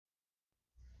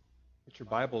Get your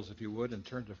Bibles, if you would, and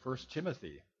turn to 1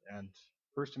 Timothy. And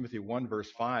 1 Timothy 1, verse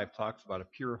 5 talks about a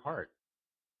pure heart.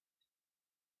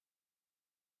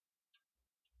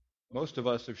 Most of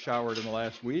us have showered in the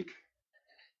last week,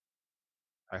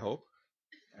 I hope,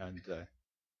 and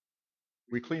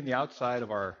we clean the outside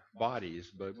of our bodies,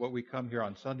 but what we come here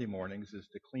on Sunday mornings is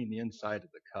to clean the inside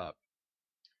of the cup.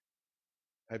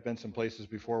 I've been some places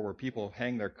before where people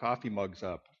hang their coffee mugs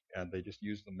up, and they just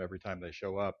use them every time they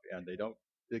show up, and they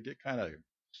get kind of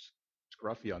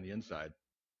scruffy on the inside.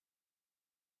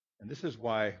 And this is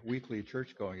why weekly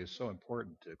church going is so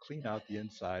important, to clean out the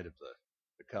inside of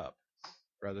the cup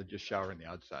rather than just showering the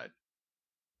outside.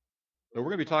 So we're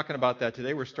going to be talking about that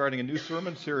today. We're starting a new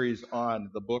sermon series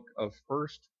on the book of 1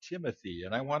 Timothy.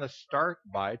 And I want to start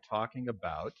by talking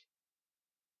about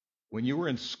when you were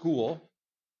in school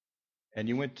and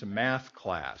you went to math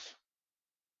class.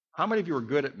 How many of you are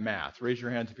good at math? Raise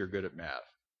your hands if you're good at math.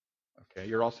 Okay,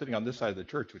 you're all sitting on this side of the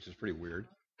church, which is pretty weird.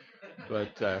 But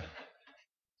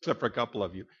except for a couple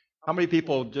of you. How many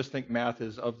people just think math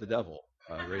is of the devil?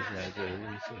 Raise your hands.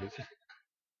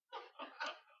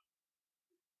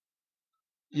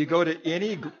 You go to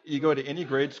any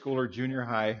grade school or junior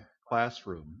high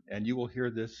classroom, and you will hear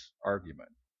this argument.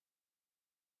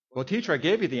 Well, teacher, I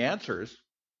gave you the answers.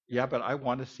 Yeah, but I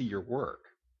want to see your work.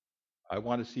 I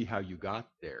want to see how you got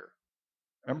there.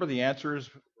 Remember, the answers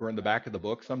were in the back of the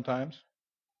book sometimes?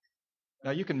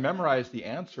 Now, you can memorize the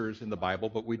answers in the Bible,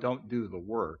 but we don't do the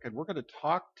work. And we're going to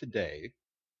talk today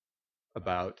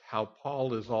about how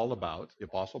Paul is all about, the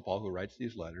Apostle Paul, who writes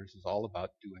these letters, is all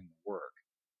about doing the work.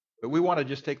 But we want to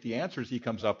just take the answers he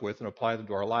comes up with and apply them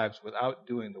to our lives without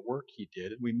doing the work he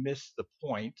did. And we miss the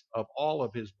point of all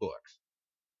of his books.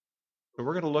 So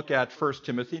we're going to look at 1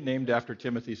 Timothy, named after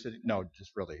Timothy. No,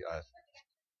 just really.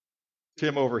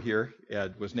 Tim over here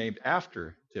was named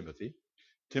after Timothy.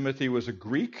 Timothy was a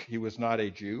Greek. He was not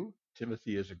a Jew.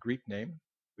 Timothy is a Greek name,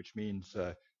 which means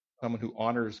someone who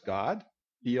honors God.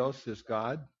 Theos is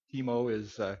God. Timao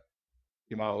is to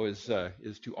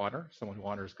honor, someone who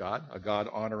honors God, a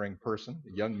God-honoring person,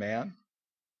 a young man.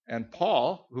 And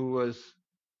Paul, who was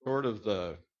sort of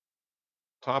the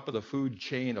top of the food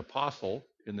chain apostle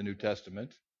in the New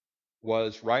Testament,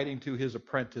 was writing to his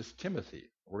apprentice Timothy.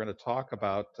 We're going to talk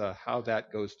about how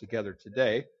that goes together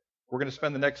today. We're going to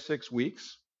spend the next 6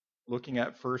 weeks looking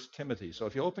at 1 Timothy. So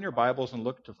if you open your Bibles and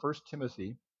look to 1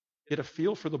 Timothy, get a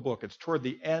feel for the book. It's toward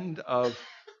the end of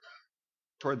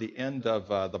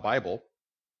the Bible.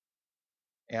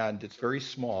 And it's very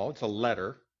small. It's a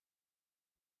letter.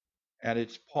 And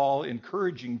it's Paul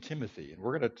encouraging Timothy. And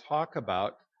we're going to talk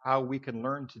about how we can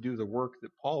learn to do the work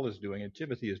that Paul is doing and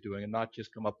Timothy is doing, and not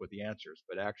just come up with the answers,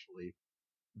 but actually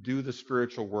do the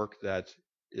spiritual work that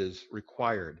is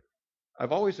required.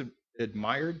 I've always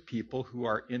admired people who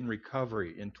are in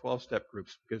recovery in 12-step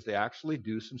groups because they actually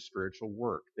do some spiritual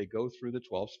work. They go through the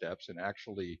 12 steps and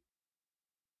actually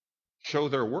show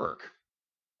their work.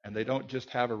 And they don't just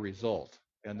have a result.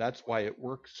 And that's why it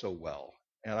works so well.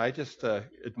 And I just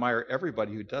admire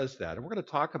everybody who does that. And we're going to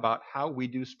talk about how we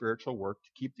do spiritual work to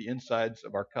keep the insides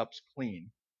of our cups clean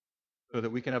so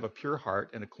that we can have a pure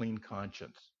heart and a clean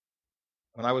conscience.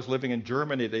 When I was living in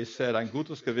Germany, they said, ein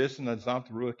gutes Gewissen, ein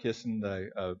sanftes Ruhekissen,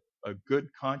 a good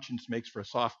conscience makes for a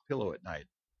soft pillow at night.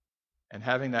 And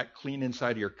having that clean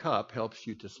inside of your cup helps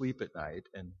you to sleep at night.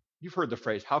 And you've heard the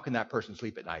phrase, how can that person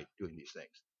sleep at night doing these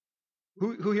things?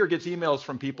 Who here gets emails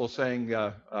from people saying,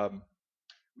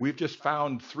 we've just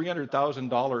found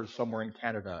 $300,000 somewhere in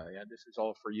Canada, and this is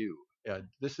all for you.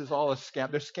 This is all a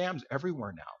scam. There's scams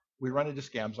everywhere now. We run into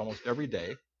scams almost every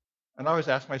day. And I always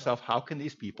ask myself, how can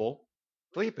these people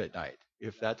sleep at night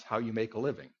if that's how you make a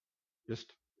living?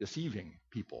 Just deceiving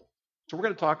people. So we're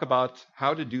going to talk about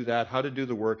how to do that, how to do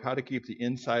the work, how to keep the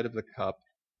inside of the cup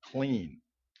clean.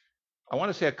 I want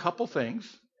to say a couple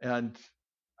things, and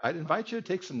I'd invite you to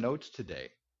take some notes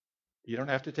today. You don't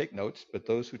have to take notes, but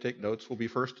those who take notes will be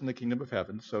first in the kingdom of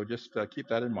heaven. So just keep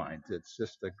that in mind. It's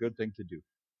just a good thing to do.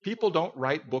 People don't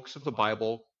write books of the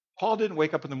Bible. Paul didn't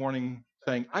wake up in the morning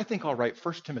saying, I think I'll write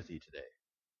 1 Timothy today.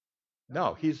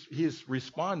 No, he's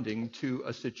responding to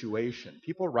a situation.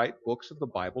 People write books of the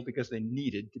Bible because they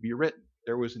needed to be written.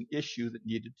 There was an issue that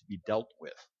needed to be dealt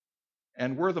with.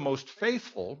 And we're the most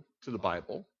faithful to the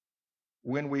Bible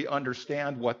when we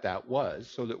understand what that was,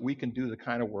 so that we can do the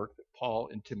kind of work that Paul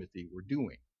and Timothy were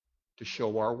doing, to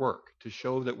show our work, to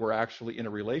show that we're actually in a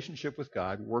relationship with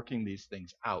God, working these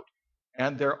things out.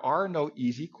 And there are no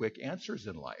easy, quick answers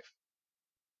in life.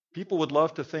 People would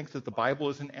love to think that the Bible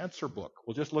is an answer book.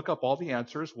 We'll just look up all the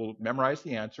answers, we'll memorize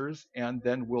the answers, and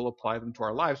then we'll apply them to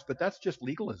our lives. But that's just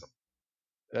legalism.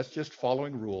 That's just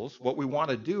following rules. What we want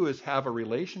to do is have a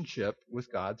relationship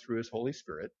with God through his Holy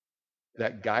Spirit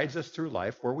that guides us through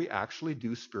life where we actually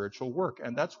do spiritual work.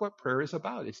 And that's what prayer is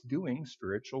about. It's doing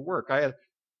spiritual work. I had a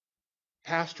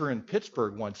pastor in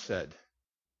Pittsburgh once said,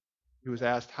 he was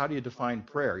asked, how do you define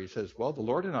prayer? He says, well, the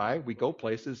Lord and I, we go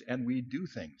places and we do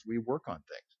things. We work on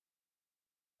things.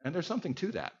 And there's something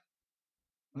to that.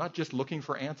 Not just looking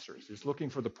for answers. It's looking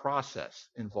for the process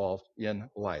involved in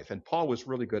life. And Paul was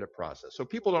really good at process. So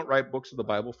people don't write books of the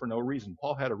Bible for no reason.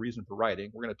 Paul had a reason for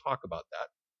writing. We're going to talk about that.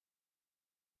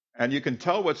 And you can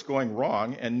tell what's going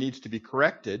wrong and needs to be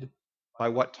corrected by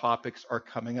what topics are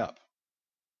coming up.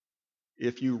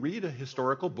 If you read a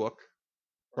historical book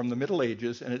from the Middle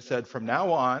Ages and it said, from now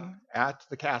on at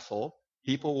the castle,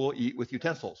 people will eat with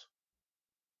utensils,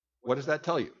 what does that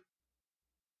tell you?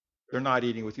 They're not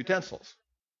eating with utensils.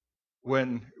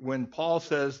 When Paul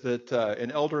says that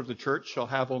an elder of the church shall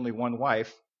have only one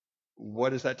wife,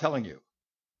 what is that telling you?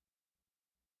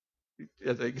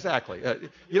 Exactly.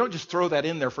 You don't just throw that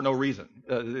in there for no reason.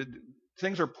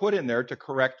 Things are put in there to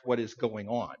correct what is going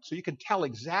on. So you can tell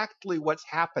exactly what's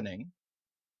happening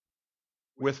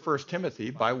with 1 Timothy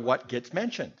by what gets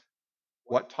mentioned,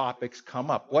 what topics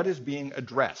come up, what is being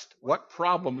addressed, what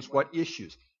problems, what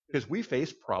issues. Because we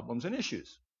face problems and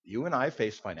issues. You and I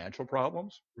face financial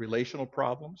problems, relational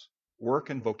problems, work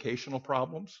and vocational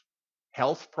problems,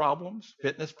 health problems,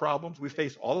 fitness problems. We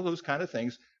face all of those kind of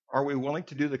things. Are we willing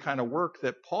to do the kind of work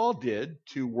that Paul did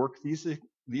to work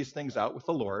these things out with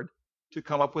the Lord to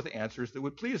come up with answers that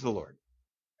would please the Lord?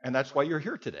 And that's why you're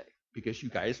here today, because you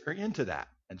guys are into that,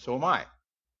 and so am I.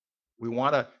 We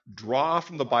want to draw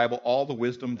from the Bible all the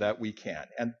wisdom that we can.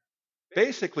 And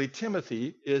basically,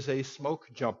 Timothy is a smoke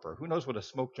jumper. Who knows what a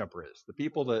smoke jumper is? The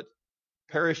people that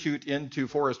parachute into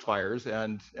forest fires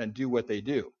and do what they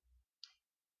do.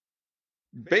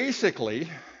 Basically,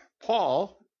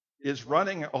 Paul is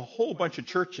running a whole bunch of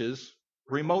churches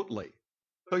remotely.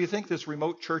 So you think this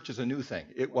remote church is a new thing.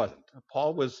 It wasn't.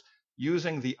 Paul was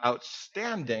using the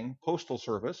outstanding postal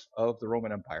service of the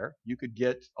Roman Empire. You could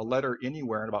get a letter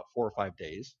anywhere in about 4 or 5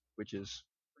 days, which is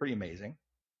pretty amazing.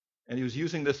 And he was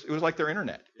using this, it was like their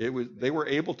internet. They were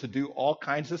able to do all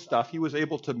kinds of stuff. He was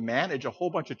able to manage a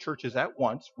whole bunch of churches at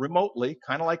once, remotely,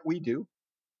 kind of like we do.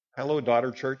 Hello,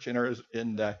 daughter church in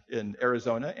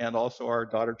Arizona, and also our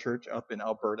daughter church up in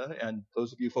Alberta. And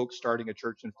those of you folks starting a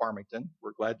church in Farmington,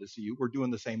 we're glad to see you. We're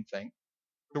doing the same thing.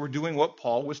 So we're doing what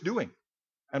Paul was doing.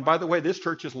 And by the way, this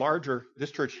church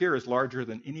here is larger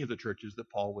than any of the churches that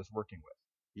Paul was working with.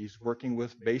 He's working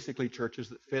with basically churches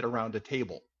that fit around a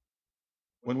table.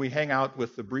 When we hang out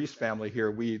with the Breeze family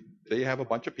here, they have a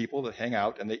bunch of people that hang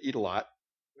out and they eat a lot.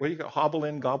 What do you go? Hobble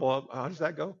in, gobble up. How does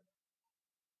that go?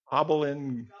 Hobble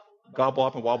in, gobble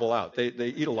up, and wobble out. They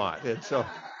eat a lot. And so,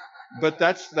 but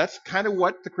that's kind of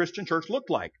what the Christian church looked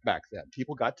like back then.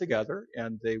 People got together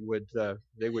and they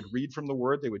would read from the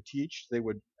Word, they would teach, they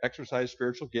would exercise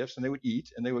spiritual gifts, and they would eat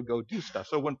and they would go do stuff.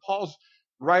 So when Paul's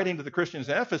writing to the Christians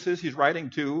in Ephesus, he's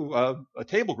writing to a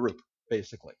table group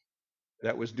basically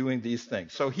that was doing these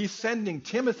things. So he's sending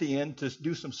Timothy in to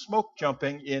do some smoke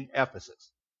jumping in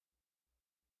Ephesus.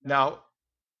 Now,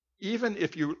 even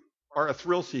if you are a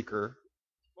thrill seeker,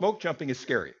 smoke jumping is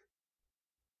scary.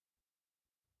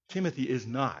 Timothy does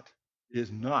not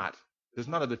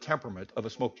have the temperament of a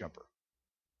smoke jumper.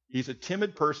 He's a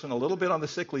timid person, a little bit on the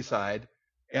sickly side,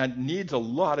 and needs a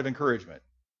lot of encouragement.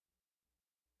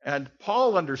 And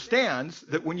Paul understands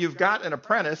that when you've got an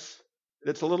apprentice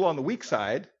that's a little on the weak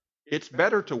side, it's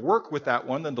better to work with that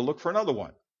one than to look for another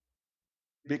one.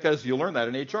 Because you'll learn that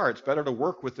in HR. It's better to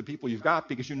work with the people you've got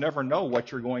because you never know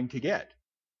what you're going to get.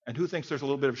 And who thinks there's a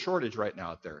little bit of shortage right now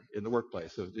out there in the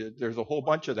workplace? So there's a whole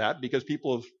bunch of that because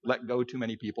people have let go too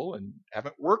many people and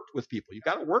haven't worked with people. You've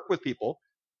got to work with people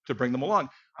to bring them along.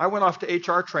 I went off to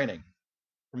HR training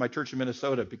for my church in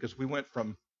Minnesota because we went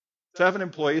from 7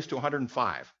 employees to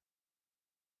 105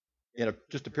 in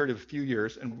just a period of a few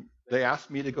years. And they asked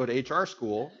me to go to HR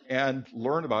school and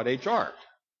learn about HR.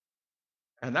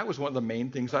 And that was one of the main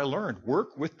things I learned.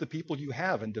 Work with the people you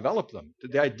have and develop them.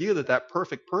 The idea that that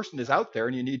perfect person is out there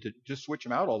and you need to just switch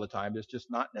them out all the time is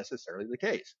just not necessarily the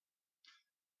case.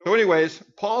 So anyways,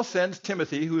 Paul sends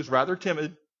Timothy, who's rather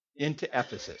timid, into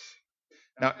Ephesus.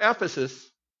 Now,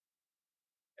 Ephesus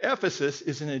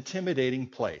is an intimidating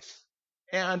place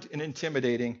and an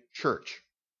intimidating church.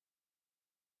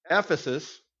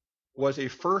 Ephesus was a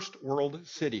first world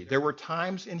city. There were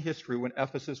times in history when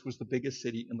Ephesus was the biggest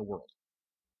city in the world.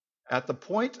 At the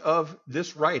point of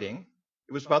this writing,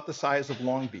 it was about the size of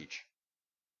Long Beach.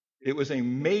 It was a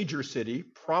major city,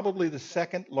 probably the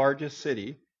second largest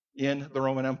city in the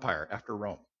Roman Empire after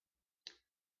Rome.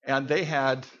 And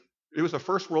it was a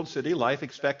first world city. Life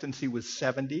expectancy was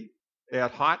 70. They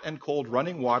had hot and cold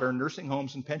running water, nursing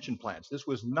homes, and pension plans. This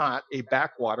was not a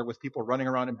backwater with people running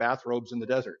around in bathrobes in the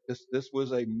desert. This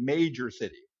was a major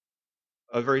city,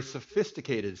 a very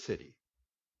sophisticated city.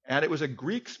 And it was a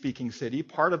Greek-speaking city,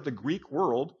 part of the Greek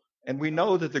world. And we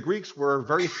know that the Greeks were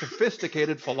very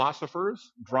sophisticated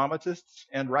philosophers, dramatists,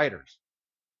 and writers.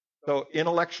 So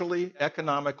intellectually,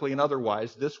 economically, and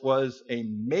otherwise, this was a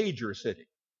major city,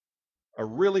 a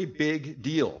really big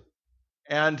deal.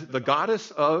 And the goddess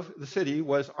of the city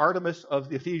was Artemis of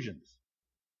the Ephesians,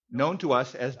 known to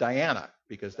us as Diana,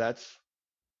 because that's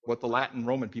what the Latin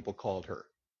Roman people called her.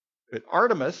 But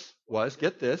Artemis was,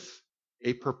 get this,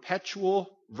 a perpetual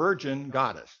virgin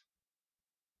goddess.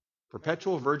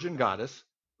 Perpetual virgin goddess,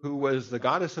 who was the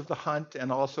goddess of the hunt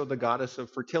and also the goddess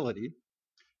of fertility.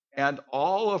 And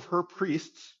all of her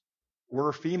priests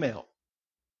were female.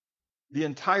 The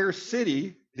entire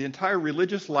city, the entire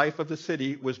religious life of the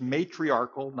city was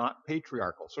matriarchal, not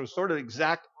patriarchal. So it's sort of the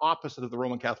exact opposite of the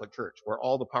Roman Catholic Church, where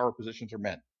all the power positions are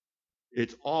men.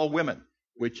 It's all women,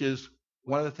 which is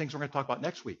one of the things we're going to talk about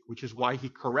next week, which is why he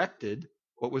corrected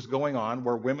what was going on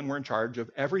where women were in charge of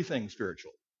everything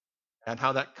spiritual and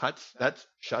how that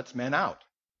shuts men out.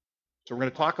 So we're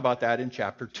going to talk about that in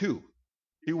chapter 2.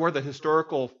 See where the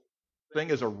historical thing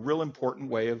is a real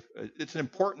important way of, it's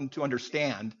important to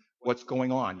understand what's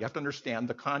going on. You have to understand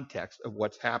the context of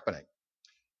what's happening.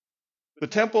 The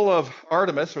Temple of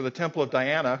Artemis, or the Temple of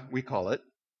Diana, we call it,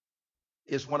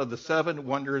 is one of the 7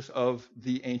 wonders of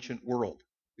the ancient world.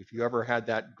 If you ever had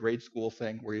that grade school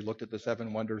thing where you looked at the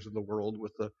 7 wonders of the world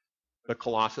with the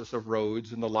Colossus of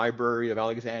Rhodes and the Library of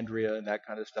Alexandria and that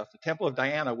kind of stuff, the Temple of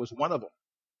Diana was one of them.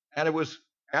 And it was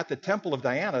at the Temple of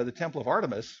Diana, the Temple of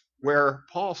Artemis, where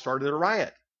Paul started a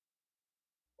riot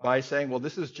by saying, well,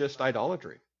 this is just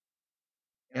idolatry.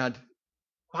 And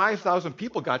 5,000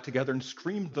 people got together and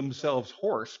screamed themselves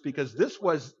hoarse because this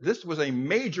was a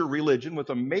major religion with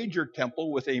a major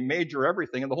temple, with a major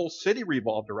everything, and the whole city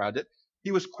revolved around it.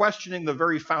 He was questioning the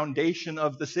very foundation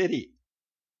of the city.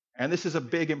 And this is a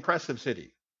big, impressive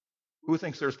city. Who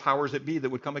thinks there's powers that be that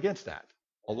would come against that?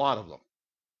 A lot of them.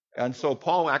 And so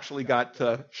Paul actually got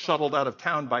shuttled out of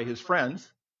town by his friends.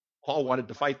 Paul wanted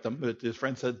to fight them, but his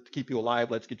friend said, to keep you alive,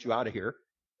 let's get you out of here.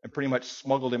 And pretty much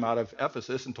smuggled him out of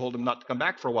Ephesus and told him not to come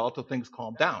back for a while till things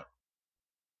calmed down.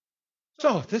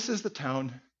 So this is the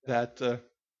town that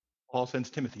Paul sends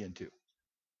Timothy into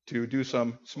to do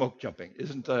some smoke jumping.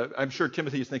 I'm sure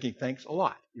Timothy is thinking, thanks a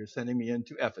lot. You're sending me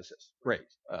into Ephesus. Great.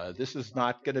 This is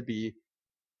not going to be...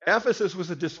 Ephesus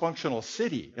was a dysfunctional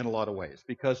city in a lot of ways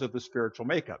because of the spiritual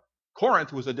makeup.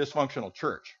 Corinth was a dysfunctional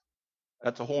church.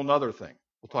 That's a whole other thing.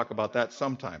 We'll talk about that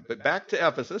sometime. But back to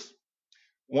Ephesus.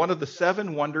 One of the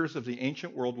 7 wonders of the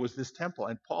ancient world was this temple,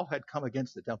 and Paul had come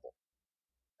against the temple.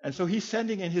 And so he's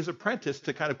sending in his apprentice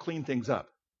to kind of clean things up,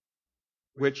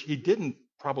 which he didn't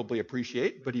probably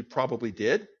appreciate, but he probably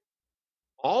did.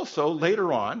 Also,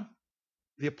 later on,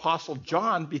 the Apostle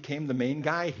John became the main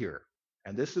guy here.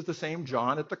 And this is the same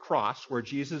John at the cross where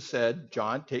Jesus said,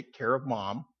 John, take care of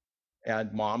Mom,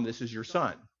 and Mom, this is your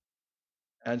son.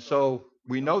 And so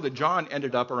we know that John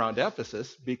ended up around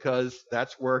Ephesus because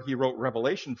that's where he wrote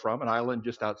Revelation from, an island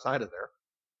just outside of there.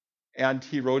 And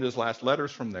he wrote his last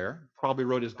letters from there, probably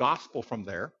wrote his gospel from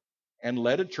there, and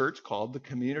led a church called the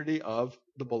Community of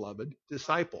the Beloved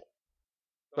Disciple.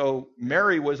 So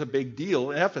Mary was a big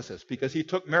deal in Ephesus because he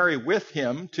took Mary with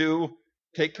him to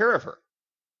take care of her.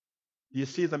 You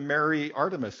see the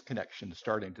Mary-Artemis connection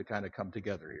starting to kind of come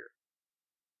together here.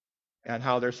 And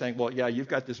how they're saying, well, yeah, you've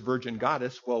got this virgin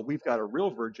goddess. Well, we've got a real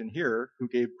virgin here who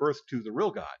gave birth to the real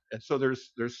God. And so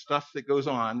there's stuff that goes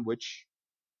on which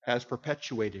has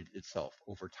perpetuated itself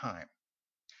over time.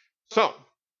 So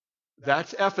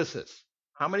that's Ephesus.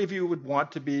 How many of you would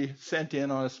want to be sent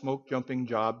in on a smoke jumping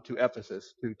job to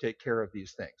Ephesus to take care of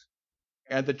these things?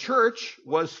 And the church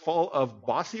was full of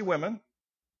bossy women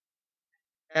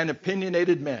and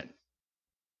opinionated men.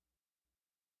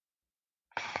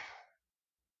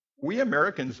 We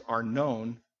American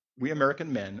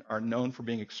men are known for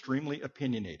being extremely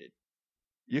opinionated.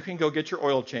 You can go get your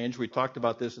oil changed. We talked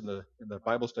about this in the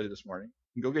Bible study this morning.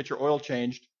 You can go get your oil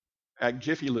changed at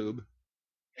Jiffy Lube,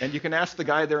 and you can ask the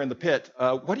guy there in the pit,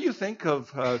 what do you think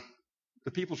of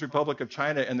the People's Republic of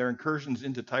China and their incursions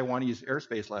into Taiwanese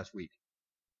airspace last week?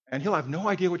 And he'll have no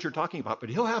idea what you're talking about, but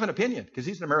he'll have an opinion because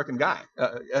he's an American guy.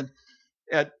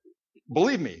 And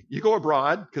believe me, you go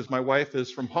abroad, because my wife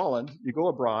is from Holland, you go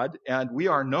abroad, and we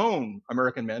are known,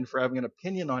 American men, for having an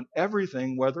opinion on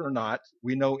everything, whether or not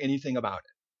we know anything about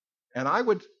it. And I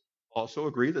would also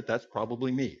agree that that's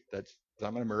probably me.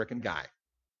 I'm an American guy.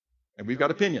 and we've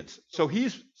got opinions. So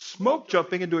he's smoke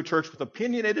jumping into a church with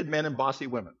opinionated men and bossy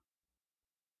women.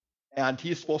 And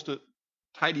he's supposed to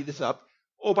tidy this up.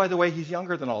 Oh, by the way, he's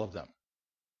younger than all of them.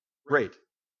 Great.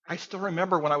 I still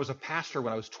remember when I was a pastor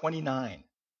when I was 29,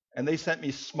 and they sent me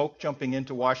smoke jumping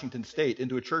into Washington State,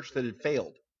 into a church that had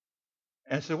failed.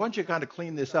 And so why don't you kind of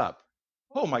clean this up?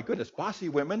 Oh my goodness, bossy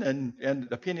women and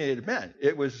opinionated men.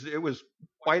 It was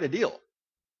quite a deal.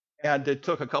 And it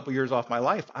took a couple years off my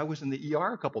life. I was in the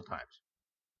ER a couple times.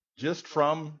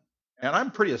 And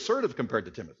I'm pretty assertive compared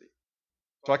to Timothy.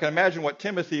 So I can imagine what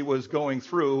Timothy was going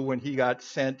through when he got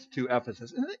sent to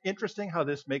Ephesus. Isn't it interesting how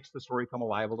this makes the story come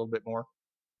alive a little bit more?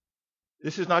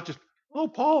 This is not just, oh,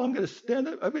 Paul, I'm going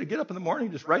to get up in the morning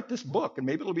and just write this book, and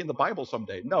maybe it'll be in the Bible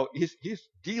someday. No, he's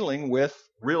dealing with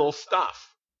real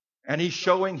stuff, and he's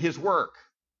showing his work.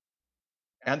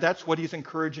 And that's what he's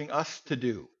encouraging us to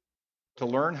do, to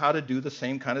learn how to do the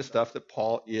same kind of stuff that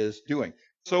Paul is doing.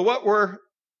 So what were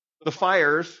the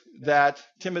fires that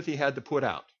Timothy had to put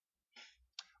out?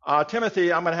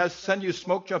 Timothy, I'm going to send you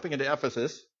smoke jumping into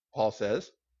Ephesus, Paul says.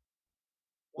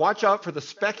 Watch out for the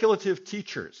speculative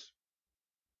teachers,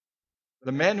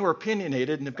 the men who are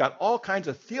opinionated and have got all kinds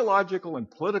of theological and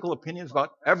political opinions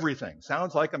about everything.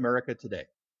 Sounds like America today.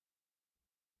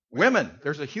 Women,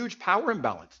 there's a huge power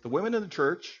imbalance. The women in the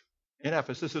church in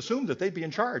Ephesus assumed that they'd be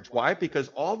in charge. Why? Because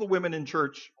all the women in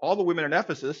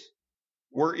Ephesus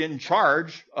were in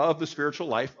charge of the spiritual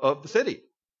life of the city.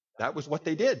 That was what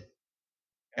they did.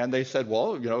 And they said,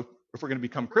 well, if we're going to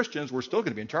become Christians, we're still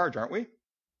going to be in charge, aren't we?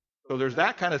 So there's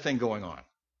that kind of thing going on.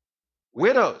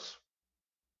 Widows.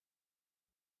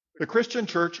 The Christian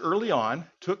church early on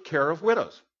took care of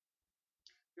widows.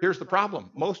 Here's the problem.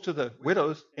 Most of the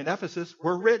widows in Ephesus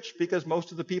were rich because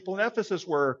most of the people in Ephesus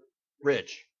were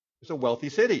rich. It's a wealthy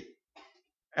city.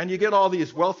 And you get all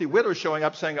these wealthy widows showing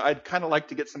up saying, I'd kind of like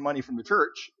to get some money from the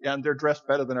church, and they're dressed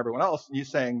better than everyone else. And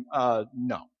he's saying,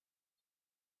 no.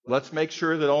 Let's make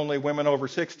sure that only women over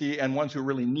 60 and ones who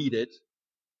really need it,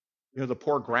 the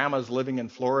poor grandmas living in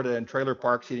Florida in trailer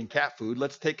parks eating cat food,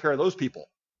 let's take care of those people.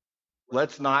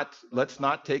 Let's not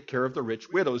take care of the rich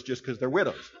widows just because they're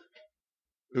widows.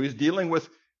 So he's dealing with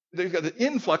they've got the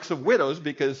influx of widows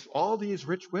because all these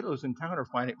rich widows in town are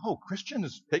finding, oh,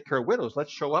 Christians take care of widows.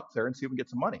 Let's show up there and see if we can get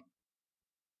some money.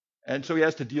 And so he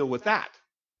has to deal with that.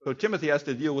 So Timothy has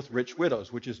to deal with rich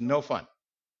widows, which is no fun.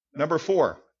 Number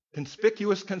 4,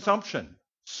 conspicuous consumption.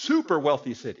 Super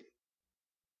wealthy city.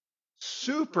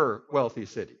 Super wealthy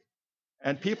city.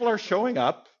 And people are showing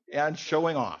up and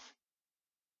showing off.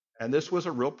 And this was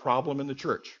a real problem in the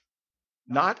church.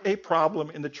 Not a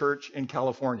problem in the church in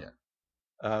California.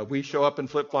 We show up in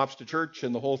flip-flops to church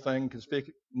and the whole thing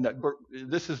conspicuous. No,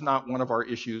 this is not one of our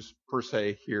issues per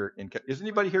se here. Is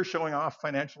anybody here showing off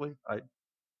financially? I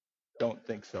don't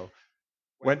think so.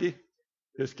 Wendy?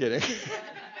 Just kidding.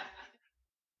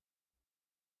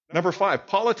 Number 5,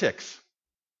 politics.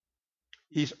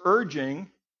 He's urging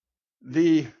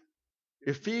the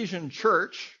Ephesian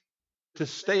church to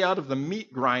stay out of the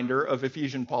meat grinder of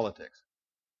Ephesian politics.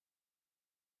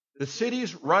 The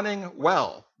city's running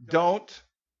well. Don't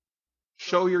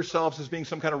show yourselves as being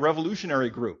some kind of revolutionary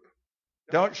group.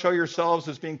 Don't show yourselves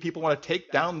as being people who want to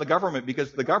take down the government,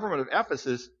 because the government of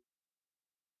Ephesus,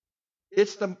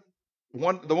 it's the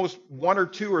most 1 or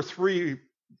 2 or 3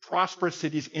 prosperous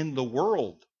cities in the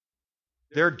world.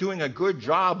 They're doing a good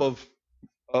job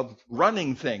of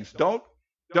running things. Don't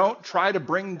try to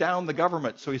bring down the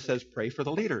government. So he says, pray for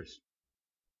the leaders.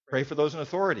 Pray for those in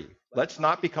authority. Let's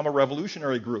not become a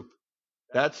revolutionary group.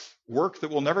 That's work that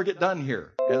will never get done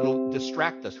here. It'll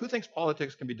distract us. Who thinks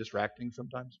politics can be distracting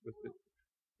sometimes?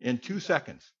 In 2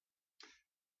 seconds.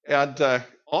 And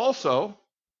also,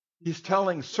 he's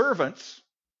telling servants,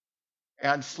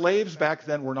 and slaves back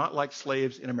then were not like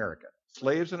slaves in America.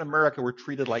 Slaves in America were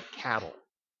treated like cattle.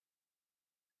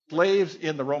 Slaves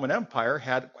in the Roman Empire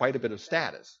had quite a bit of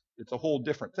status. It's a whole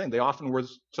different thing. They often were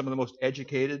some of the most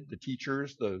educated, the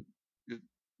teachers, the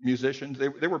musicians.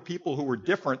 They were people who were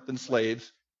different than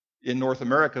slaves in North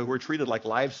America, who were treated like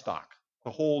livestock. A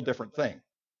whole different thing.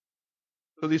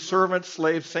 So these servants,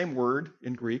 slaves, same word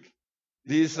in Greek.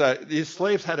 These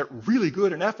slaves had it really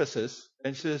good in Ephesus,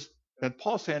 and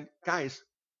Paul's saying, guys,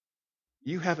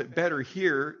 you have it better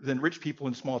here than rich people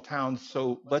in small towns,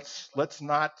 so let's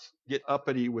not get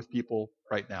uppity with people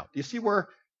right now. Do you see where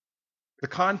the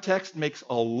context makes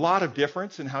a lot of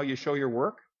difference in how you show your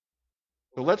work?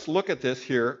 So let's look at this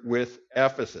here with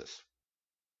Ephesus.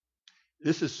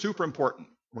 This is super important.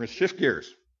 We're going to shift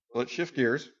gears. Let's shift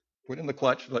gears. Put in the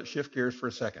clutch. Let's shift gears for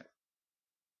a second.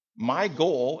 My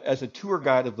goal as a tour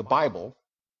guide of the Bible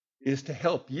is to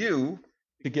help you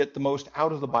to get the most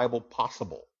out of the Bible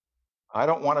possible. I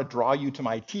don't want to draw you to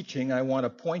my teaching. I want to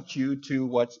point you to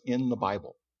what's in the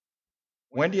Bible.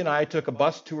 Wendy and I took a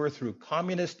bus tour through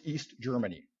communist East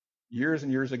Germany years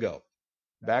and years ago,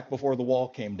 back before the wall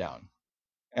came down.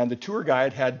 And the tour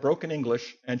guide had broken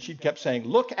English, and she kept saying,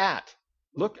 look at,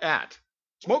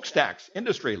 smokestacks,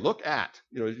 industry, look at.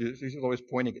 She's always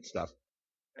pointing at stuff.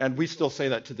 And we still say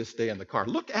that to this day in the car.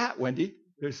 Look at, Wendy.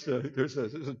 There's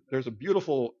a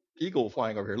beautiful eagle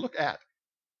flying over here. Look at.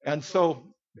 And so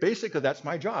basically that's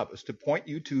my job, is to point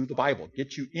you to the Bible,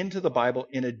 get you into the Bible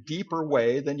in a deeper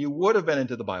way than you would have been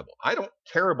into the Bible. I don't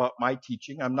care about my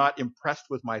teaching. I'm not impressed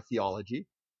with my theology.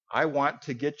 I want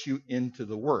to get you into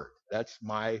the Word. That's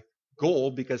my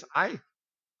goal, because I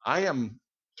am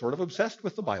sort of obsessed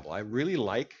with the Bible. I really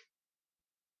like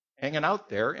hanging out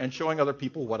there and showing other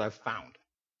people what I've found.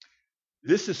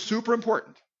 This is super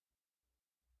important,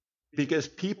 because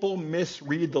people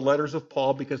misread the letters of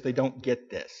Paul because they don't get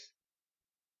this.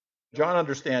 John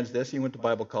understands this. He went to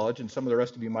Bible college, and some of the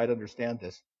rest of you might understand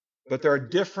this. But there are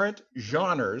different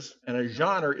genres, and a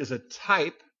genre is a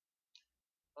type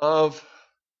of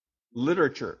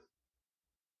literature.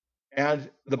 And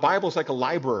the Bible is like a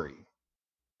library,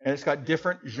 and it's got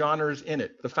different genres in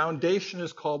it. The foundation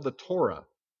is called the Torah,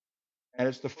 and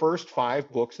it's the first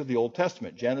 5 books of the Old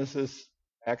Testament: Genesis,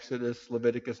 Exodus,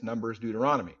 Leviticus, Numbers,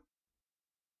 Deuteronomy.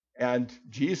 And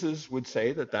Jesus would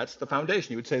say that that's the foundation.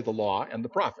 He would say the law and the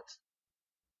prophets.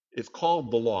 It's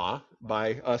called the law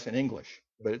by us in English,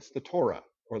 but it's the Torah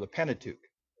or the Pentateuch,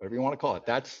 whatever you want to call it.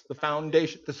 That's the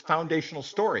foundation, this foundational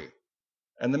story.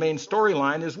 And the main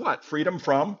storyline is what? Freedom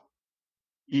from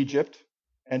Egypt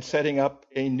and setting up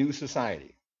a new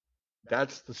society.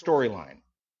 That's the storyline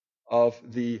of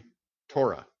the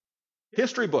Torah.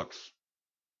 History books: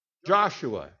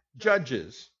 Joshua,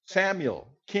 Judges, Samuel,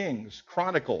 Kings,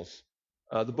 Chronicles,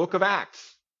 the book of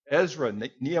Acts, Ezra,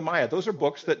 Nehemiah. Those are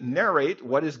books that narrate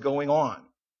what is going on.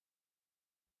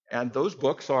 And those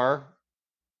books are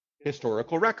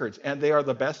historical records, and they are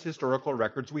the best historical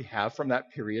records we have from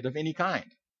that period of any kind.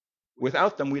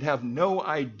 Without them, we'd have no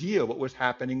idea what was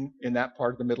happening in that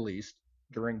part of the Middle East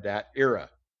during that era.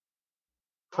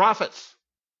 Prophets: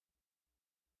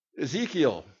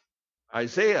 Ezekiel,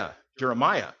 Isaiah,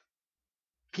 Jeremiah.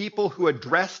 People who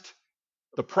addressed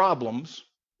the problems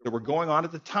that were going on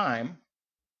at the time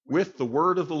with the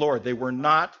word of the Lord. They were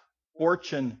not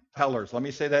fortune tellers. Let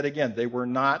me say that again. They were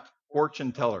not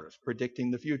fortune tellers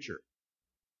predicting the future.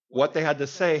 What they had to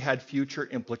say had future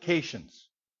implications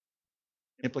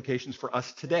for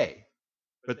us today.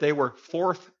 But they were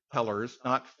forthtellers,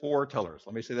 not foretellers.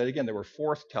 Let me say that again. They were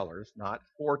forthtellers, not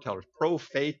foretellers.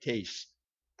 Prophetes,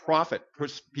 prophet,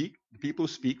 people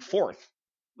who speak forth,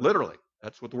 literally.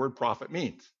 That's what the word prophet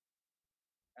means.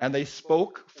 And they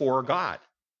spoke for God.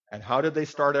 And how did they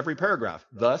start every paragraph?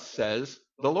 Thus says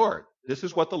the Lord. This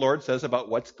is what the Lord says about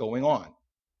what's going on.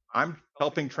 I'm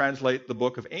helping translate the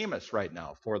book of Amos right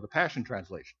now for the Passion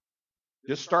Translation.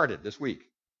 Just started this week.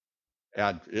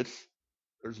 And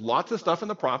there's lots of stuff in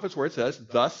the prophets where it says,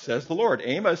 thus says the Lord.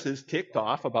 Amos is ticked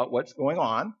off about what's going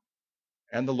on,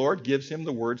 and the Lord gives him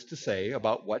the words to say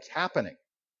about what's happening.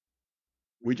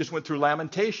 We just went through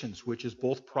Lamentations, which is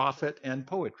both prophet and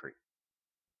poetry.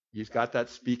 He's got that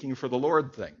speaking for the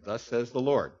Lord thing. Thus says the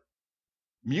Lord.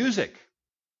 Music.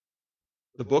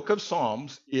 The book of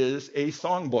Psalms is a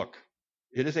songbook.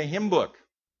 It is a hymn book.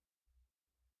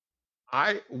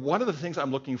 One of the things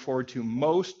I'm looking forward to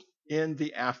most in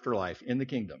the afterlife, in the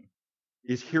kingdom,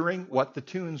 is hearing what the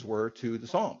tunes were to the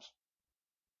Psalms.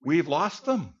 We've lost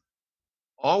them.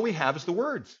 All we have is the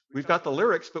words. We've got the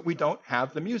lyrics, but we don't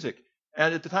have the music.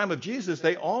 And at the time of Jesus,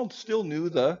 they all still knew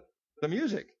the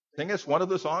music. Sing us one of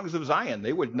the songs of Zion.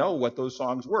 They would know what those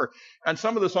songs were. And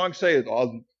some of the songs say,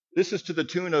 oh, this is to the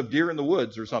tune of Deer in the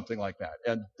Woods or something like that.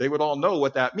 And they would all know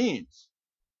what that means.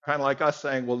 Kind of like us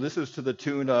saying, well, this is to the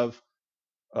tune of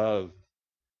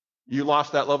You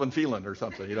Lost That Lovin' Feelin' or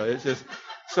something. You know, it's just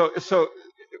so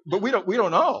but we don't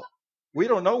know. We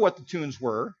don't know what the tunes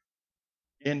were.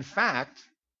 In fact,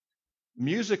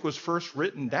 music was first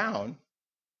written down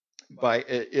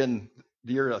in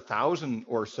the year 1000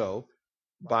 or so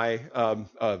by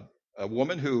a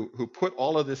woman who put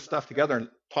all of this stuff together and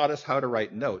taught us how to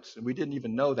write notes. And we didn't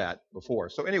even know that before.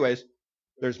 So anyways,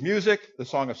 there's music. The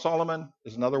Song of Solomon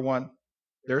is another one.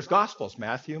 There's Gospels: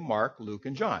 Matthew, Mark, Luke,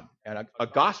 and John. And a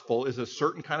gospel is a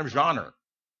certain kind of genre.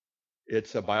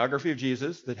 It's a biography of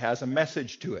Jesus that has a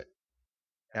message to it.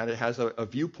 And it has a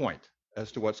viewpoint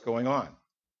as to what's going on.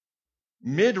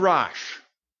 Midrash.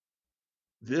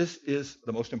 This is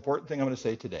the most important thing I'm going to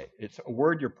say today. It's a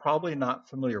word you're probably not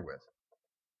familiar with.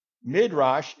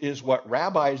 Midrash is what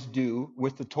rabbis do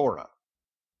with the Torah.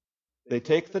 They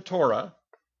take the Torah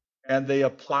and they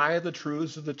apply the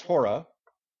truths of the Torah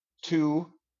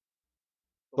to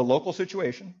the local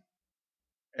situation,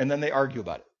 and then they argue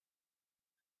about it.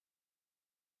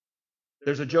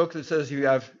 There's a joke that says you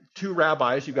have two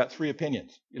rabbis, you've got three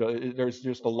opinions. There's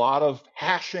just a lot of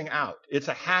hashing out. It's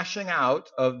a hashing out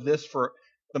of this for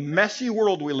the messy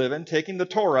world we live in, taking the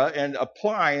Torah and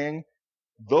applying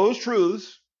those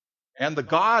truths and the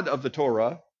God of the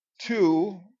Torah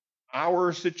to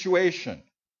our situation.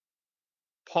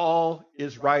 Paul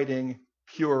is writing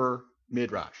pure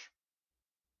midrash.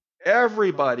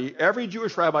 Everybody, every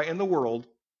Jewish rabbi in the world,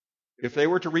 if they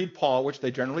were to read Paul, which they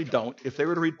generally don't, if they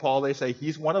were to read Paul, they say,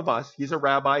 he's one of us. He's a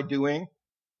rabbi doing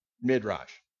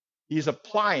midrash. He's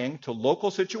applying to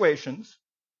local situations.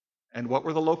 And what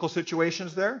were the local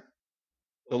situations there?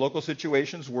 The local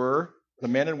situations were the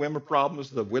men and women problems,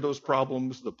 the widows'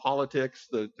 problems, the politics,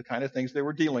 the kind of things they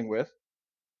were dealing with.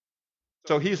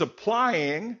 So he's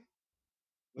applying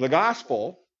the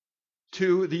gospel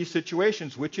to these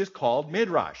situations, which is called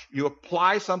midrash. You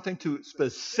apply something to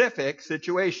specific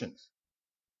situations.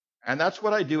 And that's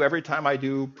what I do every time I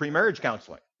do pre-marriage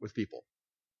counseling with people,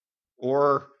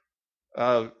 or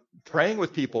praying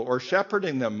with people, or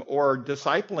shepherding them, or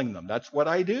discipling them. That's what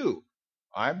I do.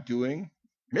 I'm doing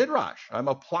midrash. I'm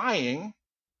applying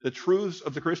the truths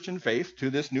of the Christian faith to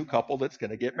this new couple that's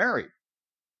going to get married.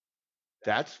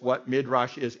 That's what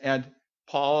midrash is. And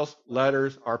Paul's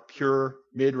letters are pure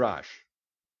midrash.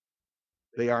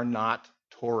 They are not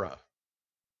Torah.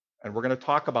 And we're going to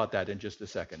talk about that in just a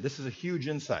second. This is a huge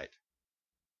insight.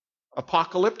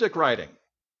 Apocalyptic writing,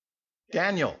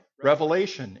 Daniel,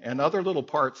 Revelation, and other little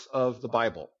parts of the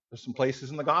Bible. There's some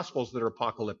places in the Gospels that are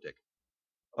apocalyptic.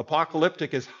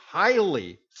 Apocalyptic is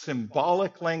highly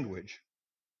symbolic language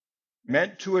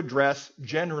meant to address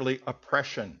generally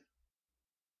oppression.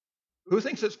 Who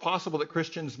thinks it's possible that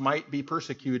Christians might be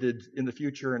persecuted in the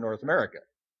future in North America?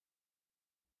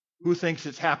 Who thinks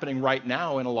it's happening right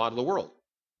now in a lot of the world?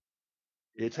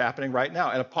 It's happening right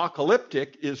now. And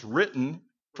apocalyptic is written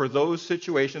for those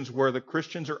situations where the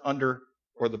Christians are under,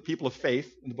 or the people of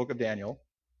faith in the book of Daniel,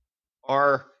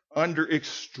 are under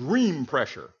extreme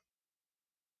pressure.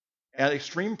 And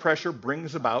extreme pressure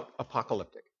brings about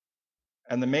apocalyptic.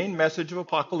 And the main message of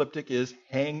apocalyptic is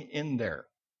hang in there.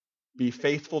 Be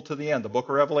faithful to the end. The book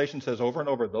of Revelation says over and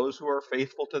over, those who are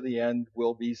faithful to the end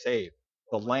will be saved.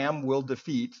 The Lamb will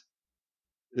defeat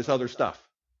this other stuff.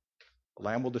 The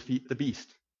Lamb will defeat the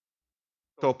beast.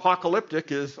 So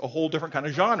apocalyptic is a whole different kind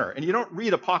of genre. And you don't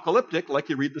read apocalyptic like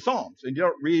you read the Psalms. And you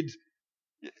don't read...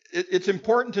 It's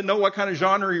important to know what kind of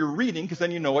genre you're reading, because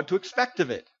then you know what to expect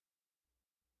of it.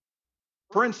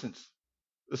 For instance,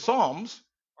 the Psalms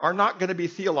are not going to be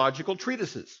theological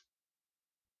treatises.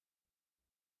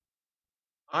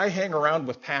 I hang around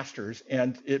with pastors,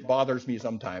 and it bothers me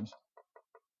sometimes,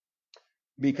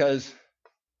 because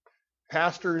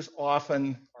pastors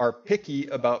often are picky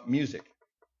about music.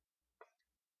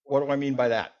 What do I mean by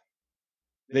that?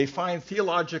 They find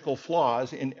theological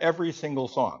flaws in every single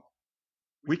song.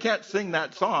 We can't sing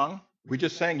that song. We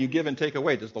just sang "You Give and Take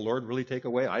Away." Does the Lord really take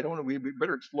away? I don't know. We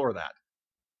better explore that.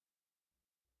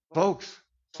 Folks,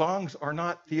 songs are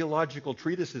not theological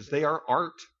treatises. They are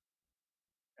art.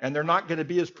 And they're not going to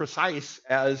be as precise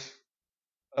as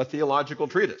a theological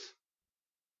treatise.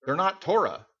 They're not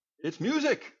Torah. It's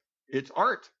music. It's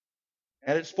art.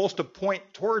 And it's supposed to point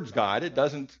towards God. It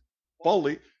doesn't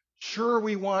fully. Sure,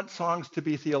 we want songs to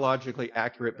be theologically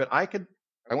accurate, but I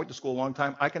went to school a long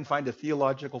time. I can find a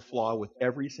theological flaw with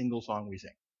every single song we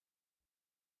sing.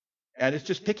 And it's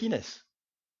just pickiness.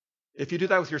 If you do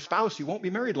that with your spouse, you won't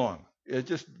be married long.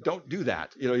 Just don't do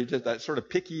that. You just that sort of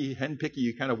picky,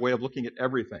 hen-picky kind of way of looking at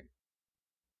everything.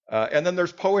 And then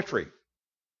there's poetry.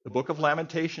 The book of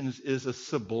Lamentations is a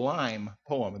sublime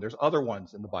poem, and there's other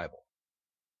ones in the Bible.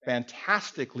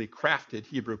 Fantastically crafted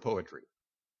Hebrew poetry.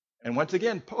 And once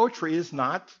again, poetry is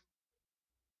not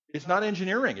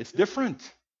engineering. It's different.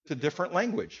 It's a different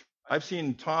language. I've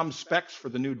seen Tom's specs for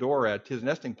the new door at his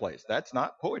nesting place. That's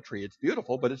not poetry. It's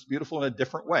beautiful, but it's beautiful in a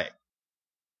different way.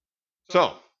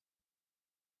 So,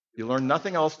 you learn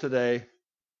nothing else today.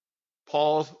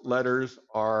 Paul's letters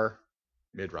are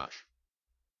midrash.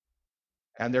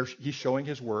 And he's showing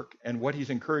his work, and what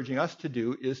he's encouraging us to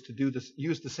do is to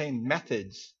use the same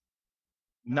methods,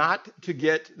 not to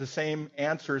get the same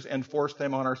answers and force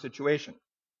them on our situation.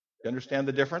 You understand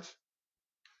the difference?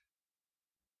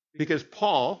 Because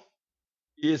Paul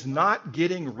is not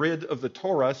getting rid of the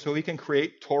Torah so he can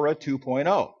create Torah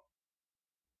 2.0.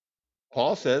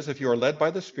 Paul says if you are led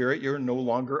by the Spirit, you're no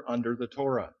longer under the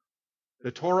Torah.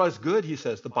 The Torah is good, he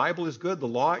says. The Bible is good. The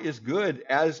law is good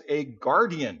as a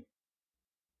guardian.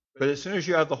 But as soon as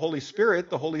you have the Holy Spirit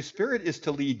is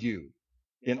to lead you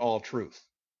in all truth.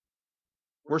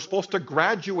 We're supposed to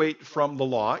graduate from the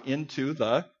law into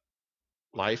the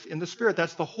life in the Spirit.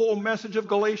 That's the whole message of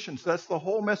Galatians. That's the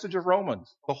whole message of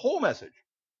Romans. The whole message.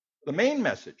 The main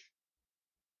message.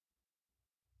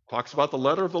 Talks about the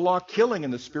letter of the law killing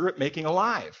and the Spirit making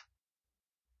alive.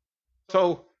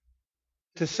 So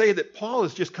to say that Paul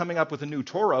is just coming up with a new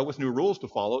Torah with new rules to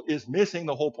follow is missing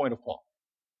the whole point of Paul.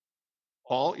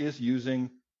 Paul is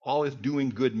doing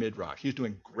good midrash. He's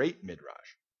doing great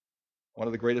midrash. One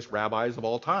of the greatest rabbis of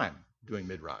all time doing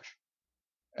midrash.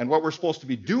 And what we're supposed to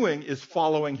be doing is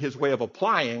following his way of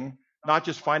applying, not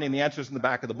just finding the answers in the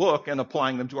back of the book and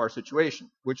applying them to our situation,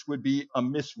 which would be a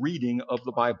misreading of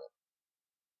the Bible.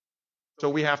 So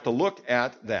we have to look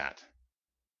at that.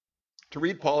 To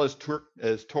read Paul as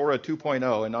Torah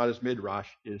 2.0 and not as midrash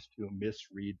is to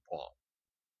misread Paul.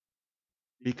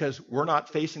 Because we're not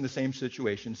facing the same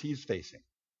situations he's facing.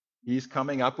 He's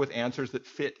coming up with answers that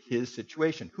fit his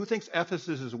situation. Who thinks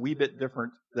Ephesus is a wee bit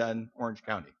different than Orange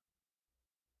County?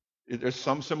 There's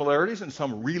some similarities and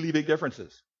some really big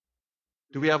differences.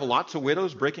 Do we have lots of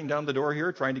widows breaking down the door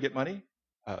here trying to get money?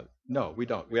 No, we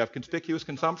don't. We have conspicuous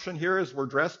consumption here as we're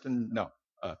dressed, and no.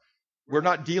 We're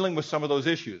not dealing with some of those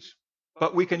issues.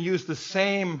 But we can use the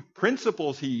same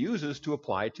principles he uses to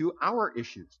apply to our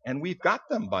issues. And we've got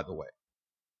them, by the way.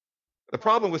 The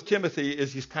problem with Timothy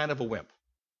is he's kind of a wimp.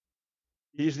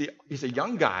 He's a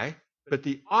young guy, but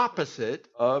the opposite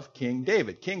of King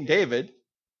David. King David,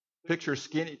 picture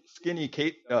skinny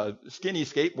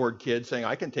skateboard kid saying,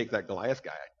 "I can take that Goliath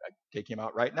guy. I can take him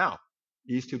out right now.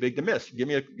 He's too big to miss. Give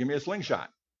me a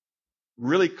slingshot."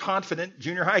 Really confident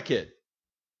junior high kid.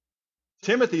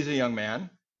 Timothy's a young man.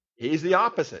 He's the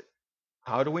opposite.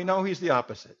 How do we know he's the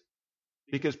opposite?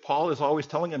 Because Paul is always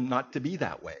telling him not to be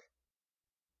that way.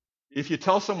 If you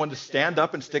tell someone to stand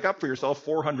up and stick up for yourself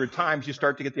 400 times, you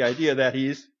start to get the idea that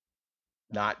he's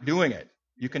not doing it.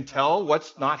 You can tell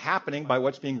what's not happening by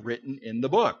what's being written in the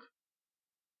book.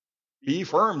 Be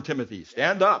firm, Timothy.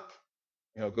 Stand up.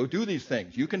 Go do these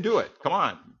things. You can do it. Come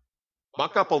on.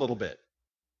 Buck up a little bit.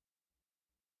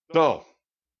 So,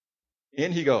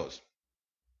 in he goes.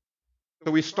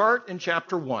 So we start in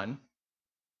chapter 1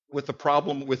 with the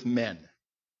problem with men.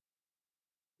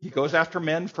 He goes after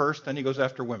men first, then he goes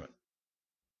after women.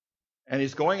 And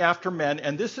he's going after men,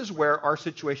 and this is where our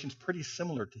situation's pretty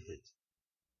similar to his.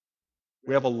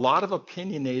 We have a lot of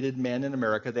opinionated men in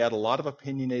America. They had a lot of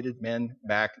opinionated men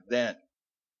back then.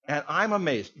 And I'm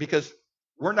amazed because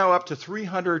we're now up to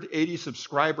 380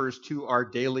 subscribers to our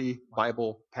daily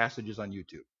Bible passages on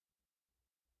YouTube.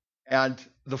 And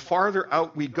the farther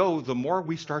out we go, the more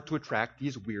we start to attract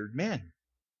these weird men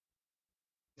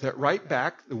that write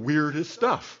back the weirdest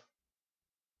stuff.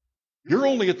 You're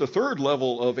only at the 3rd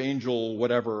level of angel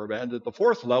whatever, and at the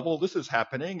 4th level, this is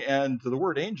happening, and the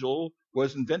word angel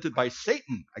was invented by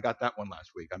Satan. I got that one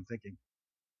last week. I'm thinking,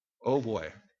 oh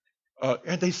boy.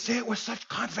 And they say it with such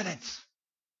confidence.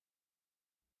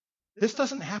 This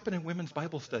doesn't happen in women's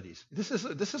Bible studies. This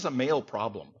is a male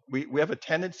problem. We have a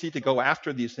tendency to go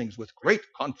after these things with great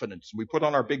confidence. We put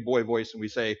on our big boy voice and we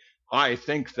say, "I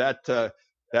think that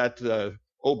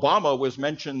Obama was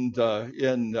mentioned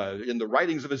in the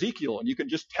writings of Ezekiel," and you can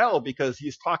just tell because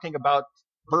he's talking about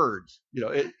birds.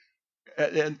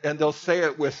 And they'll say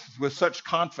it with such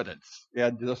confidence.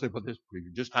 And they'll say, "Well, we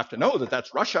just have to know that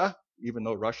that's Russia," even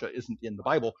though Russia isn't in the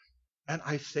Bible. And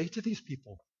I say to these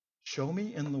people, show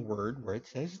me in the Word where it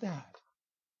says that.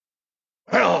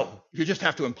 Well, you just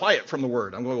have to imply it from the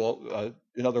Word. I'm going, well,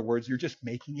 in other words, you're just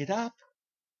making it up.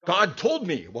 God told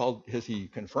me. Well, has he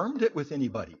confirmed it with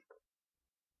anybody?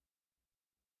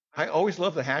 I always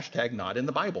love the hashtag not in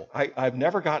the Bible. I've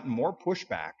never gotten more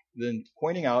pushback than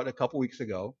pointing out a couple weeks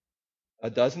ago a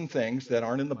dozen things that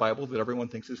aren't in the Bible that everyone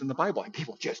thinks is in the Bible. And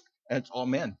people and it's all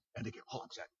men. And they get all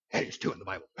upset. Hey, there's 2 in the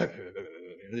Bible.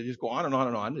 They just go on and on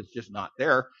and on. It's just not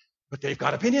there. But they've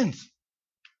got opinions.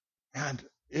 And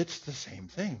it's the same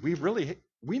thing.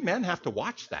 We men have to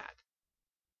watch that.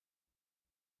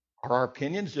 Are our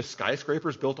opinions just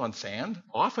skyscrapers built on sand?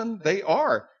 Often they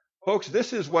are. Folks,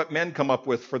 this is what men come up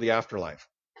with for the afterlife.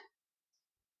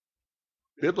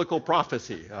 Biblical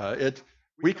prophecy.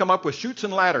 We come up with chutes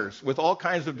and ladders with all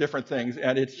kinds of different things,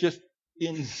 and it's just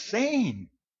insane.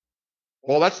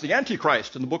 Well, that's the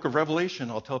Antichrist in the book of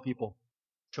Revelation. I'll tell people,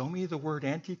 show me the word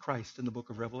Antichrist in the book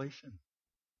of Revelation.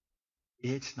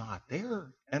 It's not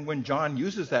there. And when John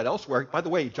uses that elsewhere, by the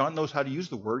way, John knows how to use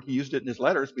the word. He used it in his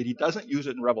letters, but he doesn't use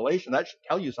it in Revelation. That should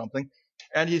tell you something.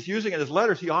 And he's using it in his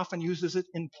letters. He often uses it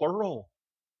in plural,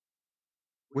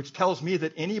 which tells me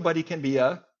that anybody can be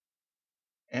a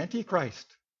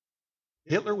Antichrist.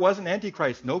 Hitler was an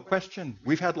Antichrist, no question.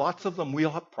 We've had lots of them.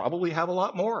 We'll probably have a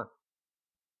lot more.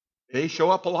 They show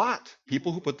up a lot.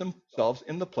 People who put themselves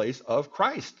in the place of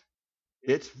Christ.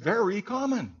 It's very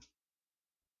common.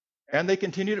 And they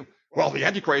continue to, well, the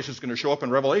Antichrist is going to show up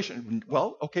in Revelation.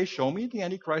 Well, okay, show me the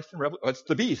Antichrist in Revelation. It's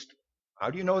the beast.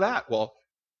 How do you know that? Well,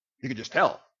 you can just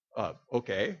tell.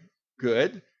 Okay,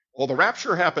 good. Well, the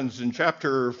rapture happens in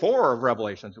chapter 4 of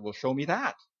Revelation. So, well, show me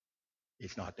that.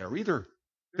 It's not there either.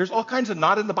 There's all kinds of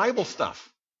not in the Bible stuff.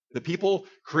 The people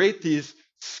create these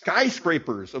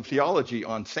skyscrapers of theology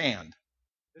on sand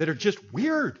that are just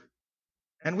weird.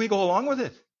 And we go along with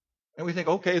it. And we think,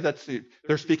 okay,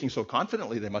 they're speaking so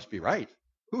confidently, they must be right.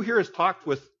 Who here has talked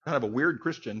with kind of a weird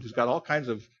Christian who's got all kinds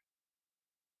of...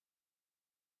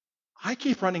 I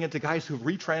keep running into guys who've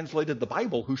retranslated the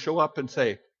Bible who show up and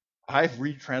say, I've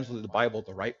retranslated the Bible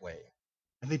the right way.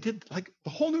 And they did like the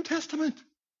whole New Testament.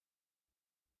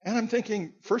 And I'm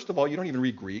thinking, first of all, you don't even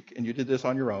read Greek, and you did this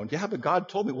on your own. Yeah, but God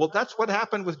told me. Well, that's what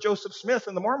happened with Joseph Smith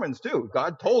and the Mormons, too.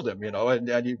 God told him,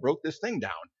 and he wrote this thing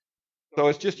down. So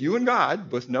it's just you and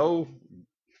God with no...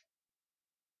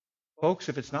 Folks,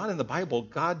 if it's not in the Bible,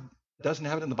 God doesn't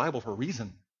have it in the Bible for a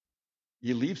reason.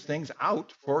 He leaves things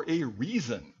out for a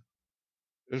reason.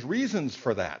 There's reasons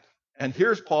for that. And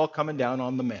here's Paul coming down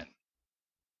on the men.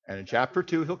 And in chapter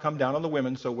 2, he'll come down on the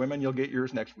women. So women, you'll get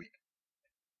yours next week.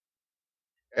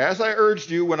 As I urged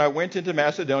you when I went into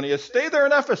Macedonia, stay there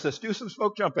in Ephesus, do some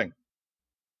smoke jumping,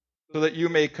 so that you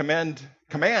may command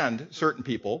certain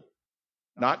people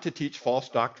not to teach false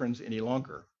doctrines any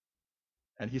longer.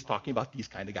 And he's talking about these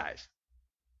kind of guys.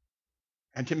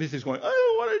 And Timothy's going, I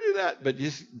don't want to do that. But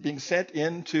he's being sent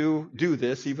in to do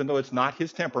this, even though it's not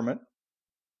his temperament,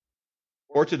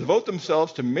 or to devote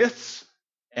themselves to myths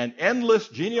and endless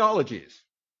genealogies.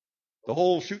 The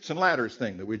whole chutes and ladders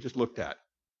thing that we just looked at.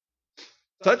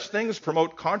 Such things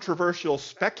promote controversial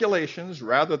speculations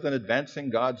rather than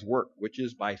advancing God's work, which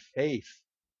is by faith.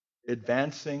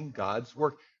 Advancing God's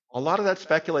work. A lot of that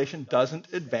speculation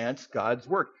doesn't advance God's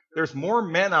work. There's more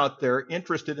men out there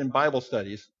interested in Bible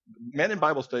studies, men in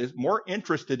Bible studies, more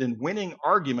interested in winning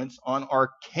arguments on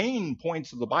arcane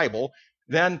points of the Bible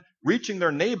than reaching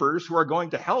their neighbors who are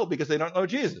going to hell because they don't know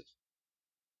Jesus.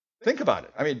 Think about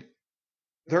it. I mean,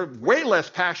 they're way less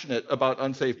passionate about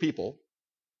unsaved people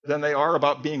than they are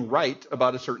about being right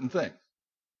about a certain thing.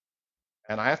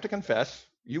 And I have to confess,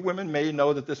 you women may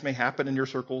know that this may happen in your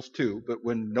circles too, but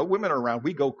when no women are around,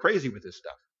 we go crazy with this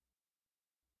stuff.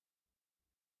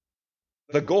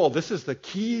 The goal, this is the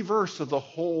key verse of the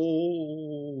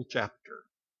whole chapter.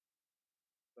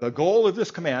 The goal of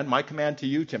this command, my command to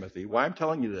you, Timothy, why I'm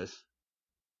telling you this,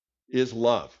 is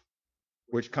love,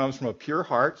 which comes from a pure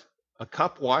heart, a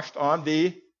cup washed on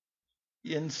the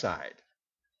inside.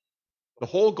 The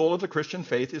whole goal of the Christian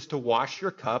faith is to wash your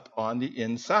cup on the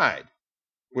inside,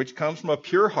 which comes from a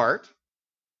pure heart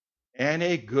and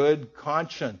a good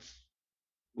conscience,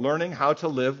 learning how to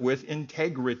live with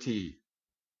integrity.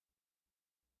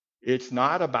 It's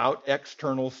not about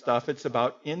external stuff. It's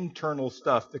about internal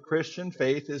stuff. The Christian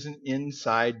faith is an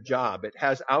inside job. It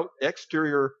has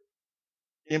exterior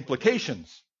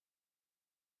implications.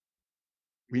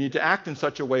 We need to act in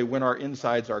such a way when our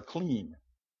insides are clean.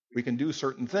 We can do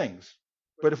certain things.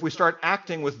 But if we start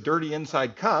acting with dirty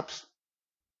inside cups,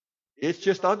 it's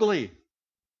just ugly.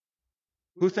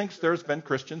 Who thinks there's been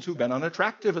Christians who've been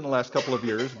unattractive in the last couple of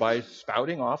years by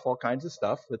spouting off all kinds of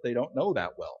stuff that they don't know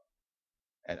that well?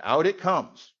 And out it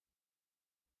comes.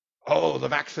 Oh, the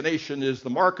vaccination is the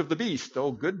mark of the beast.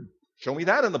 Oh, good. Show me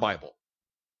that in the Bible.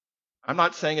 I'm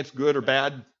not saying it's good or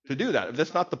bad to do that.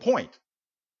 That's not the point.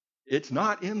 It's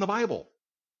not in the Bible.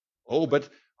 Oh, but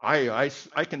I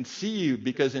can see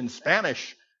because in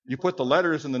Spanish, you put the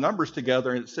letters and the numbers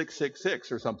together and it's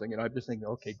 666 or something. I'm just thinking,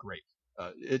 okay, great.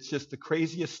 It's just the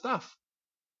craziest stuff.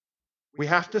 We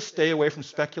have to stay away from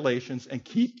speculations and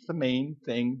keep the main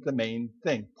thing the main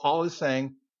thing. Paul is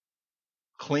saying,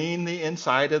 clean the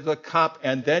inside of the cup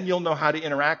and then you'll know how to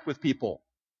interact with people.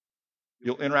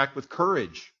 You'll interact with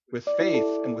courage, with faith,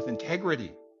 and with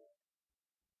integrity.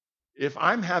 If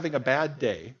I'm having a bad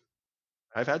day,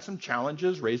 I've had some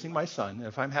challenges raising my son.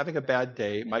 If I'm having a bad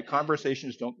day, my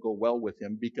conversations don't go well with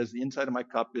him because the inside of my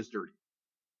cup is dirty.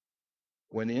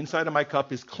 When the inside of my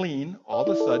cup is clean, all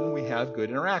of a sudden we have good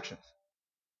interactions.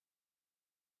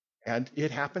 And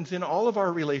it happens in all of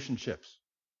our relationships.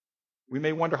 We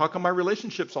may wonder, how come my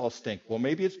relationships all stink? Well,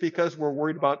 maybe it's because we're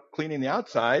worried about cleaning the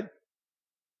outside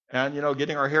and,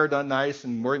 getting our hair done nice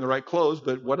and wearing the right clothes.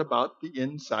 But what about the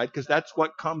inside? Because that's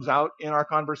what comes out in our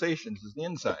conversations is the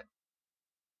inside.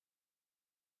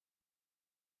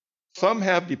 Some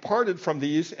have departed from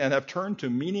these and have turned to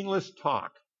meaningless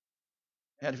talk.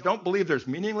 And if you don't believe there's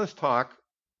meaningless talk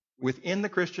within the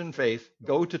Christian faith,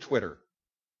 go to Twitter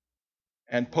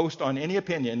and post on any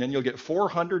opinion, and you'll get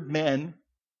 400 men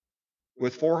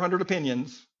with 400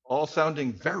 opinions, all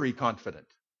sounding very confident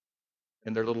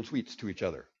in their little tweets to each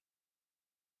other.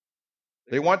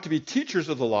 They want to be teachers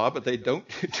of the law, but they do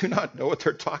not know what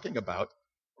they're talking about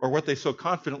or what they so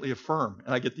confidently affirm.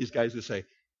 And I get these guys who say,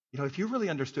 if you really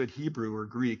understood Hebrew or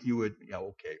Greek, you would,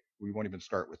 okay, we won't even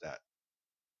start with that.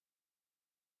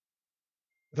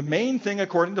 The main thing,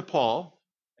 according to Paul,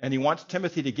 and he wants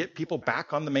Timothy to get people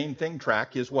back on the main thing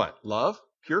track, is what? Love,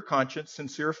 pure conscience,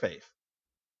 sincere faith.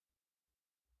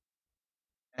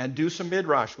 And do some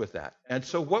midrash with that. And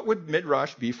so what would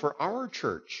midrash be for our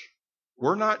church?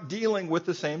 We're not dealing with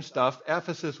the same stuff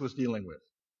Ephesus was dealing with.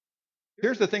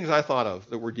 Here's the things I thought of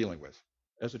that we're dealing with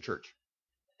as a church.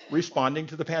 Responding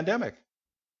to the pandemic.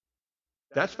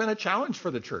 That's been a challenge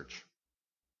for the church.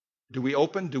 Do we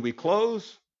open? Do we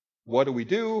close? What do we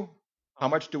do? How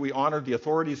much do we honor the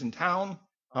authorities in town?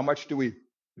 How much do we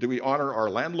honor our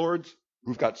landlords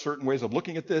who've got certain ways of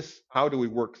looking at this? How do we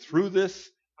work through this?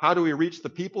 How do we reach the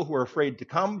people who are afraid to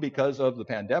come because of the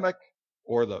pandemic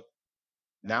or the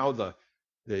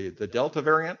Delta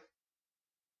variant?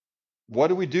 What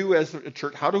do we do as a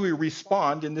church? How do we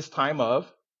respond in this time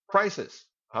of crisis?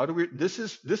 This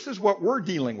is what we're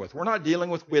dealing with. We're not dealing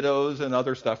with widows and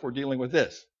other stuff. We're dealing with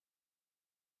this.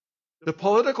 The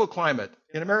political climate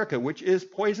in America, which is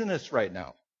poisonous right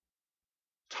now.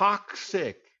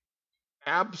 Toxic.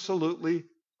 Absolutely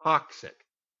toxic.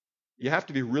 You have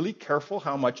to be really careful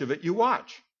how much of it you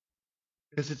watch,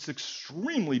 because it's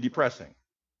extremely depressing.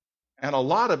 And a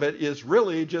lot of it is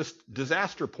really just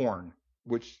disaster porn,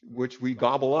 which we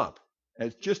gobble up.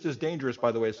 And it's just as dangerous,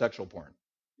 by the way, as sexual porn,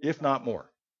 if not more.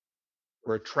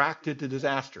 We're attracted to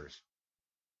disasters.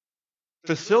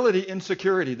 Facility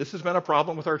insecurity. This has been a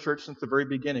problem with our church since the very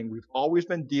beginning. We've always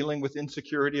been dealing with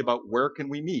insecurity about where can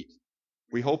we meet.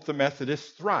 We hope the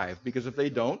Methodists thrive, because if they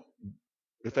don't,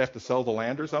 if they have to sell the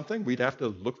land or something, we'd have to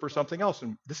look for something else.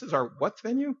 And this is our what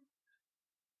venue?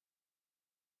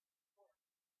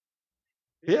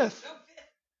 Fifth.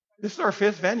 This is our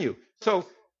fifth venue. So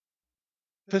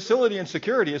facility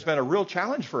insecurity has been a real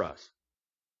challenge for us.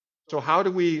 So how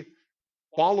do we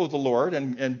follow the Lord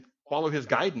and follow his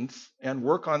guidance and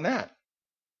work on that?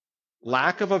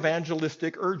 Lack of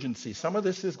evangelistic urgency. Some of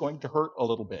this is going to hurt a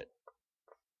little bit.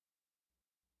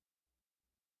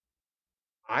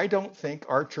 I don't think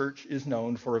our church is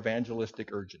known for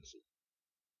evangelistic urgency.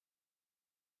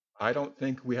 I don't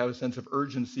think we have a sense of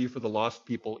urgency for the lost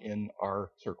people in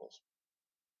our circles.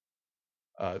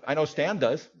 I know Stan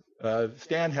does.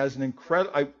 Stan has an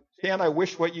incredible... Stan, I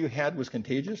wish what you had was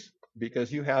contagious,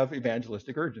 because you have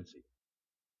evangelistic urgency.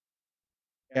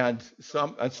 And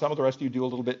some of the rest of you do a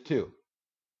little bit too.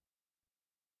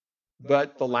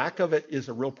 But the lack of it is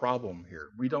a real problem here.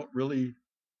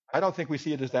 I don't think we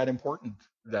see it as that important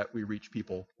that we reach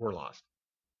people who are lost.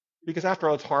 Because after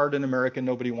all, it's hard in America.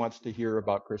 Nobody wants to hear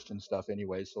about Christian stuff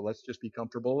anyway. So let's just be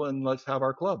comfortable and let's have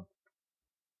our club.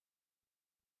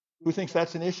 Who thinks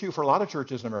that's an issue for a lot of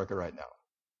churches in America right now?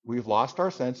 We've lost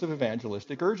our sense of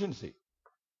evangelistic urgency.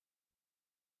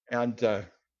 And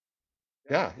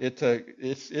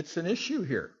it's an issue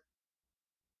here.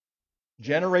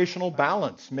 Generational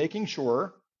balance, making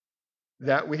sure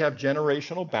that we have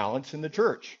generational balance in the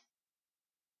church.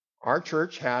 Our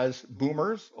church has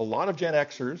boomers, a lot of Gen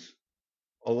Xers,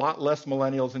 a lot less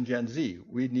millennials and Gen Z.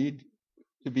 We need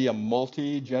to be a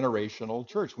multi-generational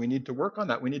church. We need to work on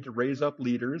that. We need to raise up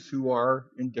leaders who are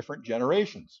in different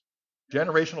generations.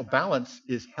 Generational balance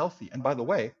is healthy. And by the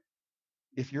way,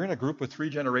 if you're in a group with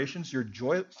 3 generations,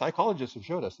 psychologists have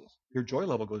showed us this, your joy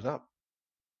level goes up.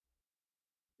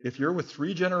 If you're with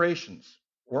 3 generations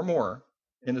or more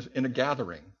in a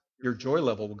gathering, your joy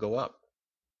level will go up.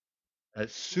 And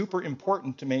it's super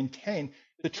important to maintain.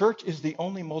 The church is the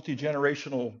only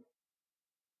multi-generational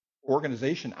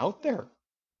organization out there.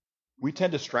 We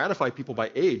tend to stratify people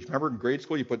by age. Remember in grade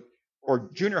school, or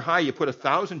junior high, you put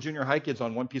 1,000 junior high kids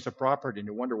on one piece of property and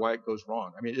you wonder why it goes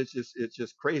wrong. I mean, it's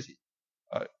just crazy.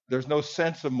 There's no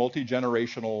sense of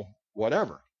multi-generational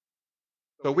whatever.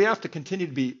 So we have to continue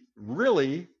to be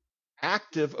really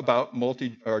active about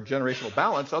multi-generational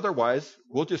balance. Otherwise,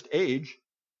 we'll just age.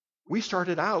 We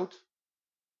started out,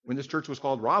 when this church was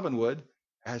called Robinwood,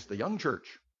 as the young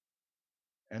church.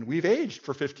 And we've aged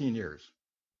for 15 years.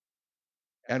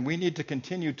 And we need to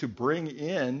continue to bring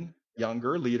in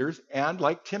younger leaders and,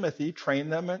 like Timothy, train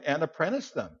them and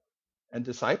apprentice them and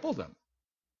disciple them.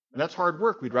 And that's hard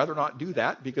work. We'd rather not do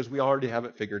that because we already have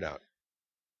it figured out.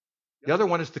 The other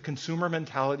one is the consumer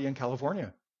mentality in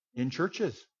California, in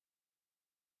churches.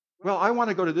 Well, I want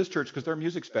to go to this church because their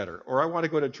music's better, or I want to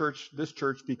go to this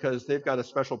church because they've got a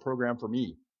special program for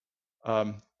me,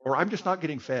 or I'm just not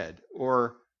getting fed,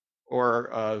 or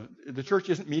the church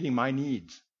isn't meeting my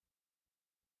needs.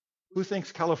 Who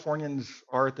thinks Californians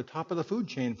are at the top of the food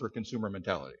chain for consumer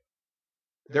mentality?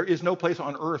 There is no place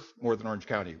on earth more than Orange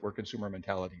County where consumer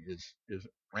mentality is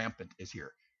rampant, is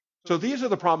here. So these are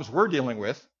the problems we're dealing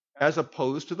with, as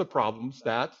opposed to the problems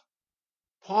that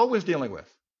Paul was dealing with.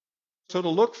 So to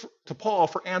look to Paul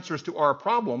for answers to our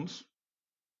problems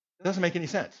doesn't make any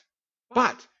sense.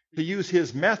 But to use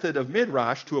his method of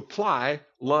midrash to apply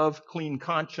love, clean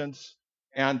conscience,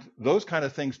 and those kind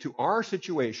of things to our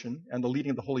situation and the leading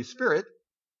of the Holy Spirit,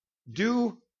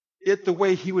 do it the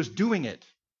way he was doing it.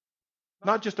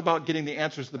 Not just about getting the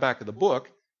answers to the back of the book,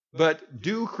 but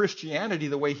do Christianity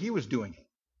the way he was doing it,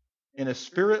 in a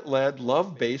spirit-led,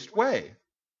 love-based way,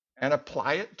 and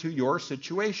apply it to your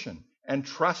situation, and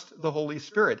trust the Holy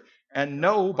Spirit, and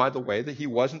know, by the way, that he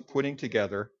wasn't putting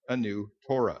together a new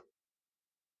Torah.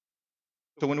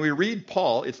 So when we read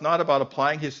Paul, it's not about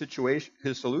applying his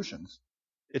solutions.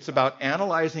 It's about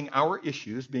analyzing our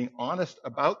issues, being honest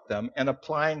about them, and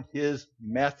applying his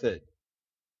method.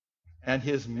 And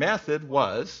his method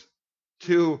was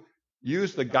to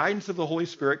use the guidance of the Holy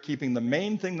Spirit, keeping the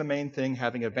main thing,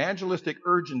 having evangelistic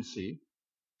urgency,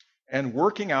 and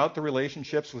working out the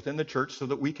relationships within the church so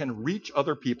that we can reach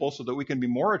other people, so that we can be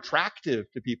more attractive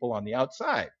to people on the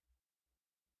outside.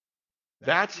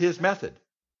 That's his method.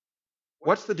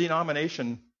 What's the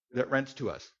denomination that rents to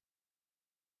us?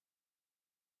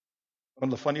 One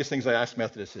of the funniest things I ask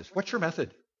Methodists is, what's your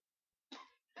method?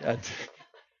 And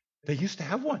they used to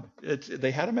have one.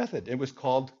 They had a method. It was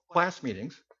called class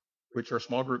meetings, which are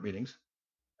small group meetings.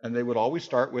 And they would always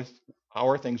start with, how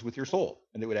are things with your soul?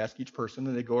 And they would ask each person,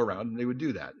 and they'd go around, and they would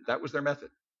do that. That was their method.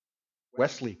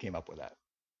 Wesley came up with that.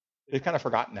 They've kind of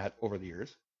forgotten that over the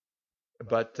years.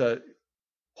 But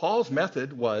Paul's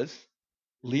method was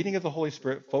leading of the Holy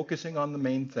Spirit, focusing on the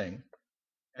main thing,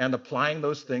 and applying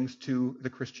those things to the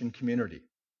Christian community.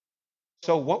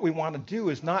 So what we want to do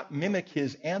is not mimic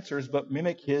his answers, but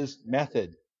mimic his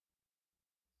method.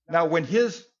 Now, when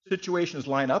his situations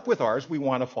line up with ours, we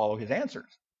want to follow his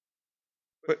answers.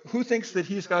 But who thinks that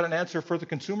he's got an answer for the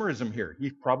consumerism here?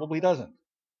 He probably doesn't.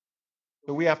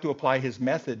 So we have to apply his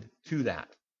method to that.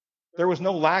 There was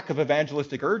no lack of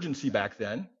evangelistic urgency back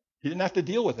then. He didn't have to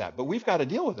deal with that, but we've got to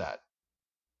deal with that.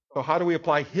 So how do we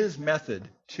apply his method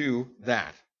to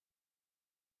that?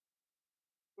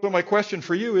 So my question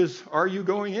for you is, are you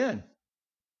going in?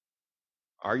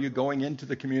 Are you going into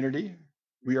the community?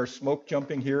 We are smoke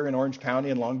jumping here in Orange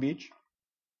County and Long Beach.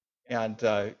 And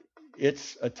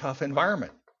it's a tough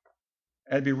environment.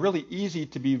 And it'd be really easy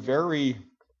to be very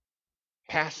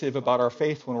passive about our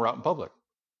faith when we're out in public,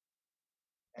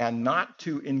 and not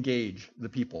to engage the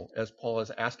people as Paul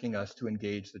is asking us to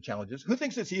engage the challenges. Who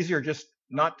thinks it's easier just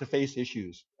not to face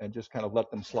issues and just kind of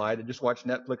let them slide and just watch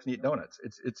Netflix and eat donuts?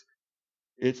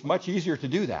 It's much easier to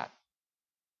do that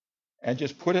and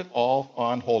just put it all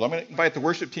on hold. I'm going to invite the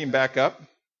worship team back up.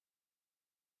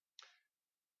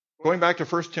 Going back to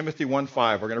 1 Timothy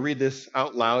 1:5, we're going to read this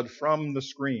out loud from the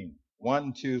screen.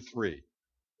 1, 2, 3.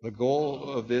 The goal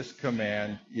of this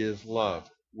command is love,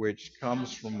 which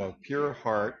comes from a pure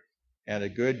heart and a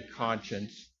good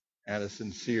conscience and a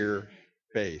sincere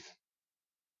faith.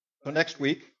 So next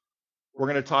week, we're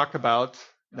going to talk about,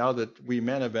 now that we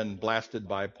men have been blasted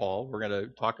by Paul, we're going to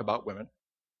talk about women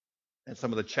and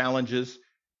some of the challenges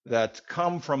that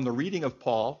come from the reading of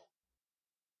Paul.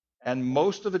 And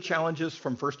most of the challenges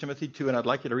from 1 Timothy 2, and I'd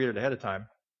like you to read it ahead of time,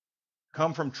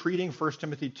 come from treating 1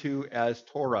 Timothy 2 as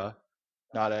Torah,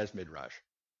 not as Midrash.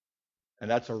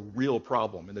 And that's a real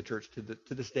problem in the church to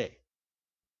this day.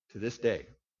 To this day.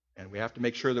 And we have to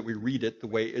make sure that we read it the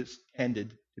way it's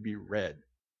intended to be read.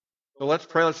 So let's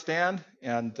pray, let's stand,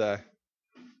 and let's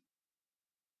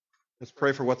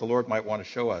pray for what the Lord might want to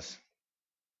show us.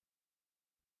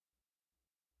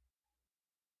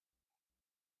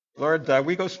 Lord,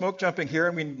 we go smoke jumping here,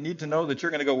 and we need to know that you're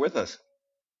going to go with us.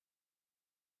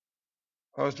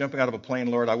 If I was jumping out of a plane,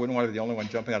 Lord, I wouldn't want to be the only one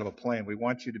jumping out of a plane. We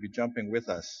want you to be jumping with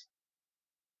us.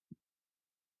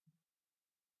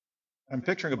 I'm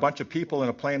picturing a bunch of people in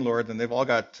a plane, Lord, and they've all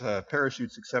got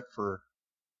parachutes except for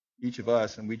each of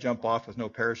us, and we jump off with no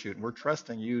parachute, and we're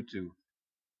trusting you to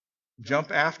jump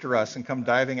after us and come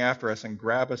diving after us and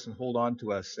grab us and hold on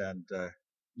to us and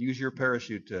use your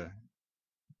parachute to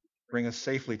bring us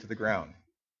safely to the ground.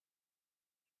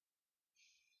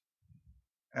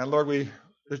 And Lord,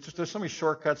 there's so many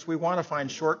shortcuts. We want to find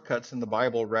shortcuts in the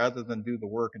Bible rather than do the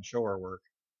work and show our work.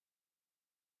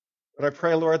 But I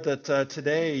pray, Lord, that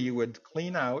today you would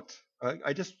clean out.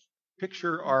 I just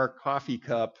Picture our coffee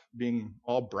cup being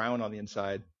all brown on the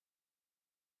inside,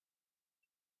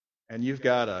 and you've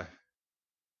got a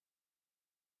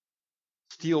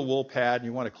steel wool pad and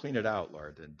you want to clean it out,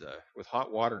 Lord, and with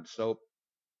hot water and soap.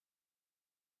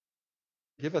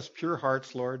 Give us pure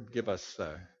hearts, Lord. Give us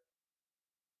a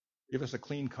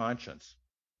clean conscience.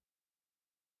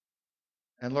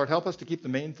 And Lord, help us to keep the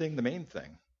main thing the main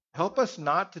thing. Help us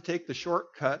not to take the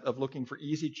shortcut of looking for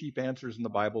easy, cheap answers in the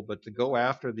Bible, but to go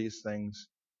after these things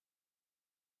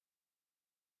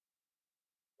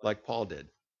like Paul did.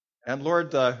 And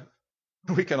Lord,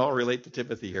 we can all relate to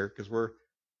Timothy here because we're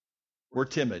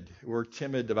timid. We're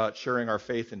timid about sharing our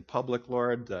faith in public,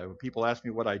 Lord. When people ask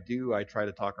me what I do, I try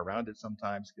to talk around it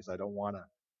sometimes because I don't want to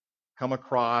come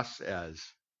across as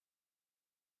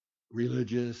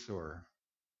religious or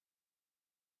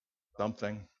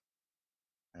something.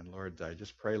 And Lord, I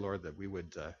just pray, Lord, that we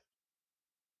would,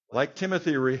 like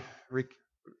Timothy,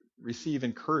 receive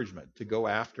encouragement to go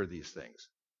after these things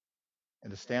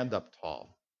and to stand up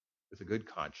tall with a good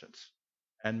conscience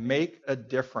and make a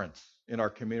difference in our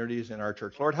communities, in our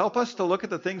church. Lord, help us to look at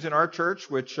the things in our church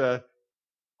which are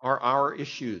our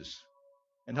issues,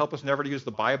 and help us never to use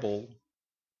the Bible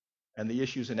and the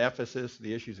issues in Ephesus,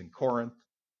 the issues in Corinth,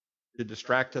 to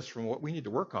distract us from what we need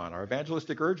to work on, our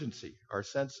evangelistic urgency, our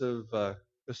sense of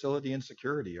facility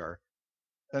insecurity, our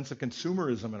sense of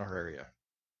consumerism in our area.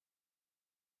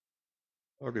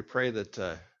 Lord, we pray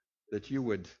that you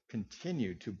would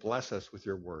continue to bless us with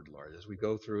your word, Lord, as we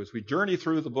journey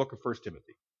through the book of 1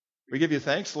 Timothy. We give you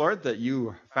thanks, Lord, that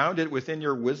you found it within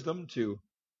your wisdom to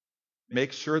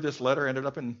make sure this letter ended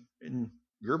up in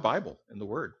your Bible, in the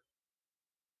Word,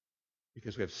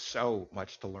 because we have so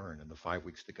much to learn in the 5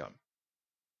 weeks to come.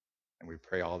 And we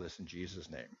pray all this in Jesus'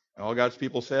 name. And all God's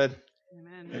people said,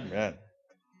 Amen. Amen.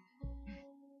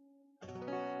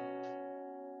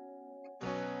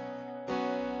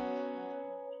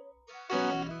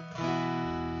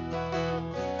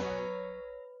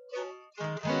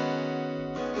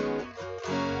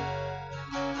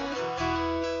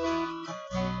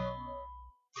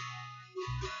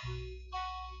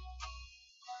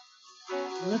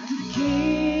 Let the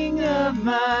King of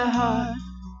my heart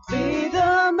be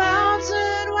the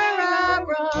mountain where I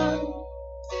run,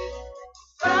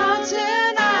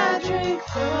 fountain I drink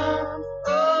from.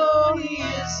 Oh, he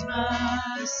is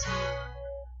my son.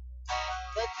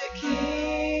 Let the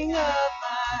King of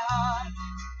my heart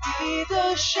be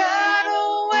the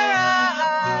shadow where I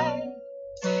hide,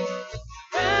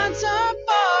 ransom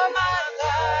for my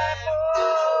life.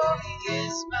 Oh, he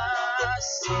is my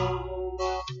soul.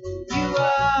 You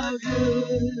are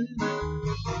good,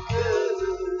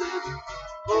 good.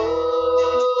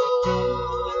 Oh,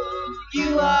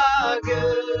 you are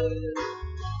good,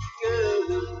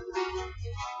 good.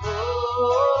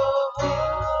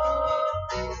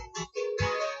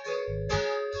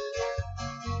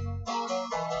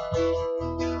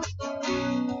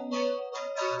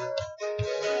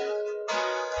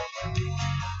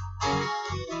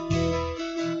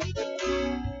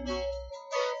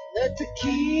 Let the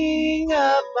King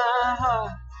of my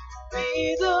heart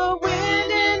be the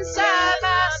wind inside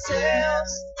my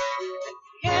sails,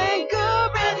 the anchor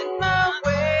in my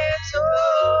waves.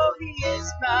 Oh, he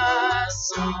is my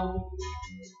song.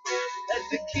 Let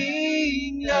the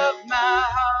King of my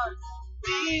heart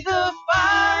be the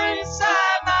fire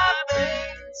inside my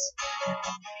veins,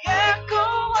 the echo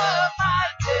of my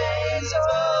days.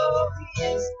 Oh, he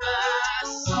is my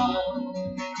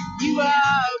song. You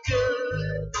are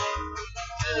good,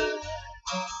 good.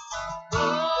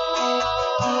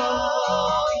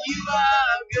 Oh, you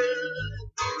are good,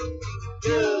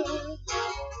 good.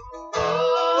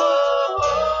 Oh,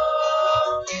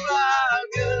 you are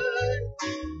good,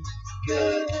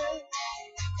 good.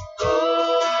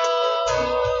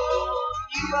 Oh,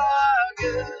 you are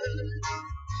good,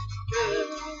 good.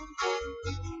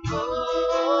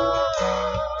 Oh.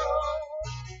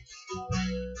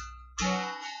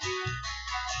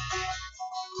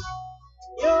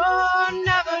 You're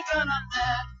never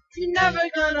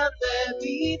gonna let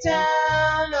me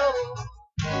down, no.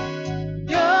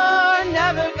 You're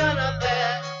never gonna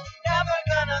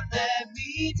let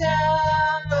me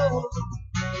down, no.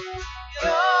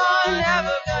 You're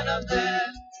never gonna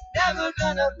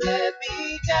let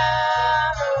me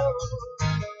down, no.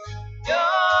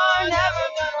 You're never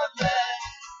gonna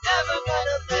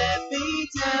let me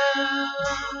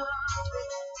down.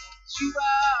 You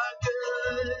are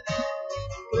good,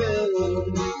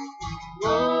 good.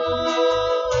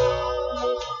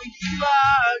 Oh, you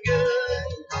are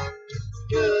good,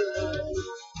 good.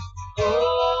 Oh,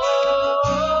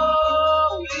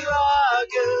 you are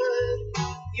good.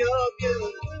 You're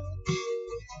good.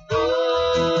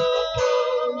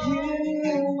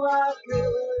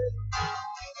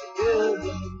 good.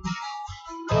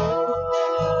 Oh,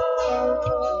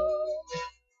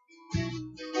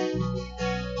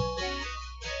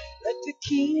 let the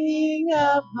King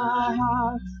of my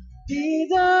heart be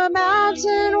the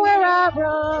mountain where I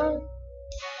run,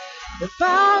 the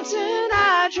fountain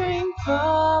I drink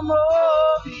from.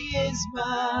 Oh, he is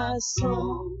my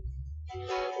song.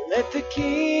 Let the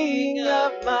King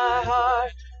of my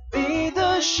heart be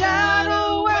the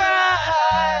shadow where I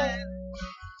hide,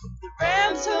 the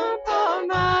ransom for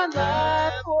my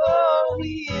life. Oh,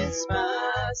 he is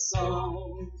my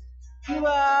song. You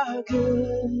are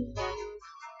good,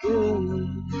 good.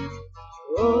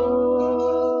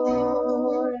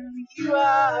 Oh, you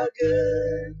are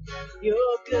good.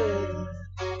 You're good.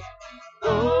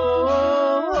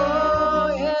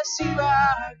 Oh, yes, you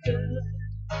are good.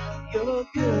 You're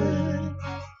good.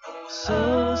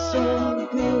 So, so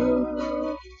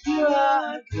good. You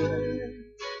are good.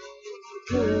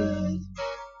 Good.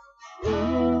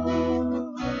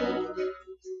 Oh.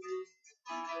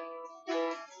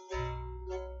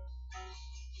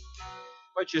 I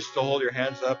want you just to hold your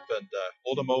hands up and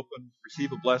hold them open,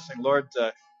 receive a blessing. Lord,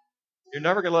 you're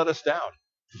never going to let us down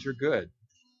because you're good.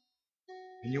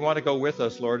 And you want to go with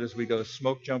us, Lord, as we go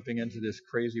smoke jumping into this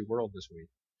crazy world this week.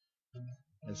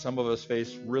 And some of us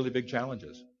face really big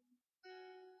challenges.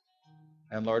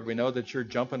 And Lord, we know that you're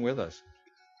jumping with us.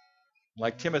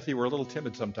 Like Timothy, we're a little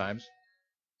timid sometimes.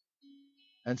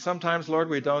 And sometimes, Lord,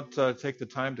 we don't take the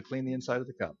time to clean the inside of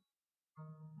the cup.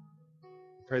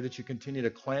 I pray that you continue to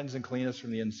cleanse and clean us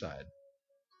from the inside.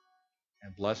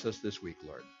 And bless us this week,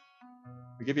 Lord.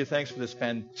 We give you thanks for this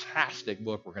fantastic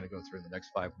book we're going to go through in the next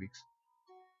 5 weeks.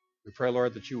 We pray,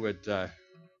 Lord, that you would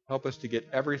help us to get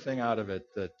everything out of it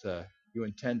that you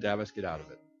intend to have us get out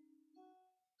of it.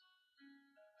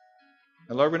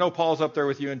 And Lord, we know Paul's up there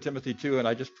with you and Timothy too, and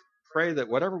I just pray that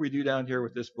whatever we do down here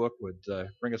with this book would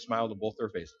bring a smile to both their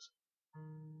faces.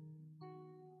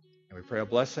 And we pray a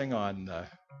blessing on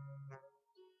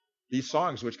these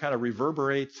songs, which kind of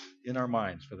reverberate in our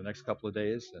minds for the next couple of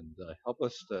days, and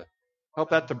help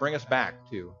that to bring us back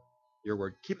to your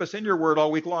word. Keep us in your word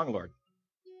all week long, Lord,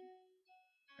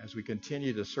 as we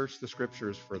continue to search the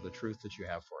scriptures for the truth that you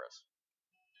have for us.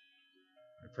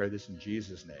 I pray this in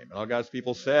Jesus' name. And all God's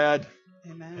people said,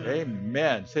 Amen.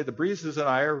 Amen. Say the Breezes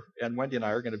and Wendy and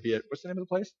I are going to be at, what's the name of the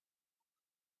place?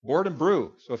 Board and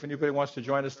Brew. So if anybody wants to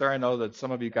join us there, I know that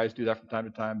some of you guys do that from time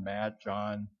to time. Matt,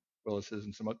 John, Willis's,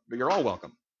 and some other, but you're all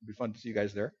welcome. It'll be fun to see you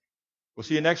guys there. We'll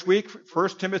see you next week. 1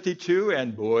 Timothy 2,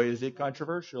 and boy, is it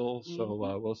controversial.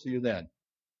 So we'll see you then.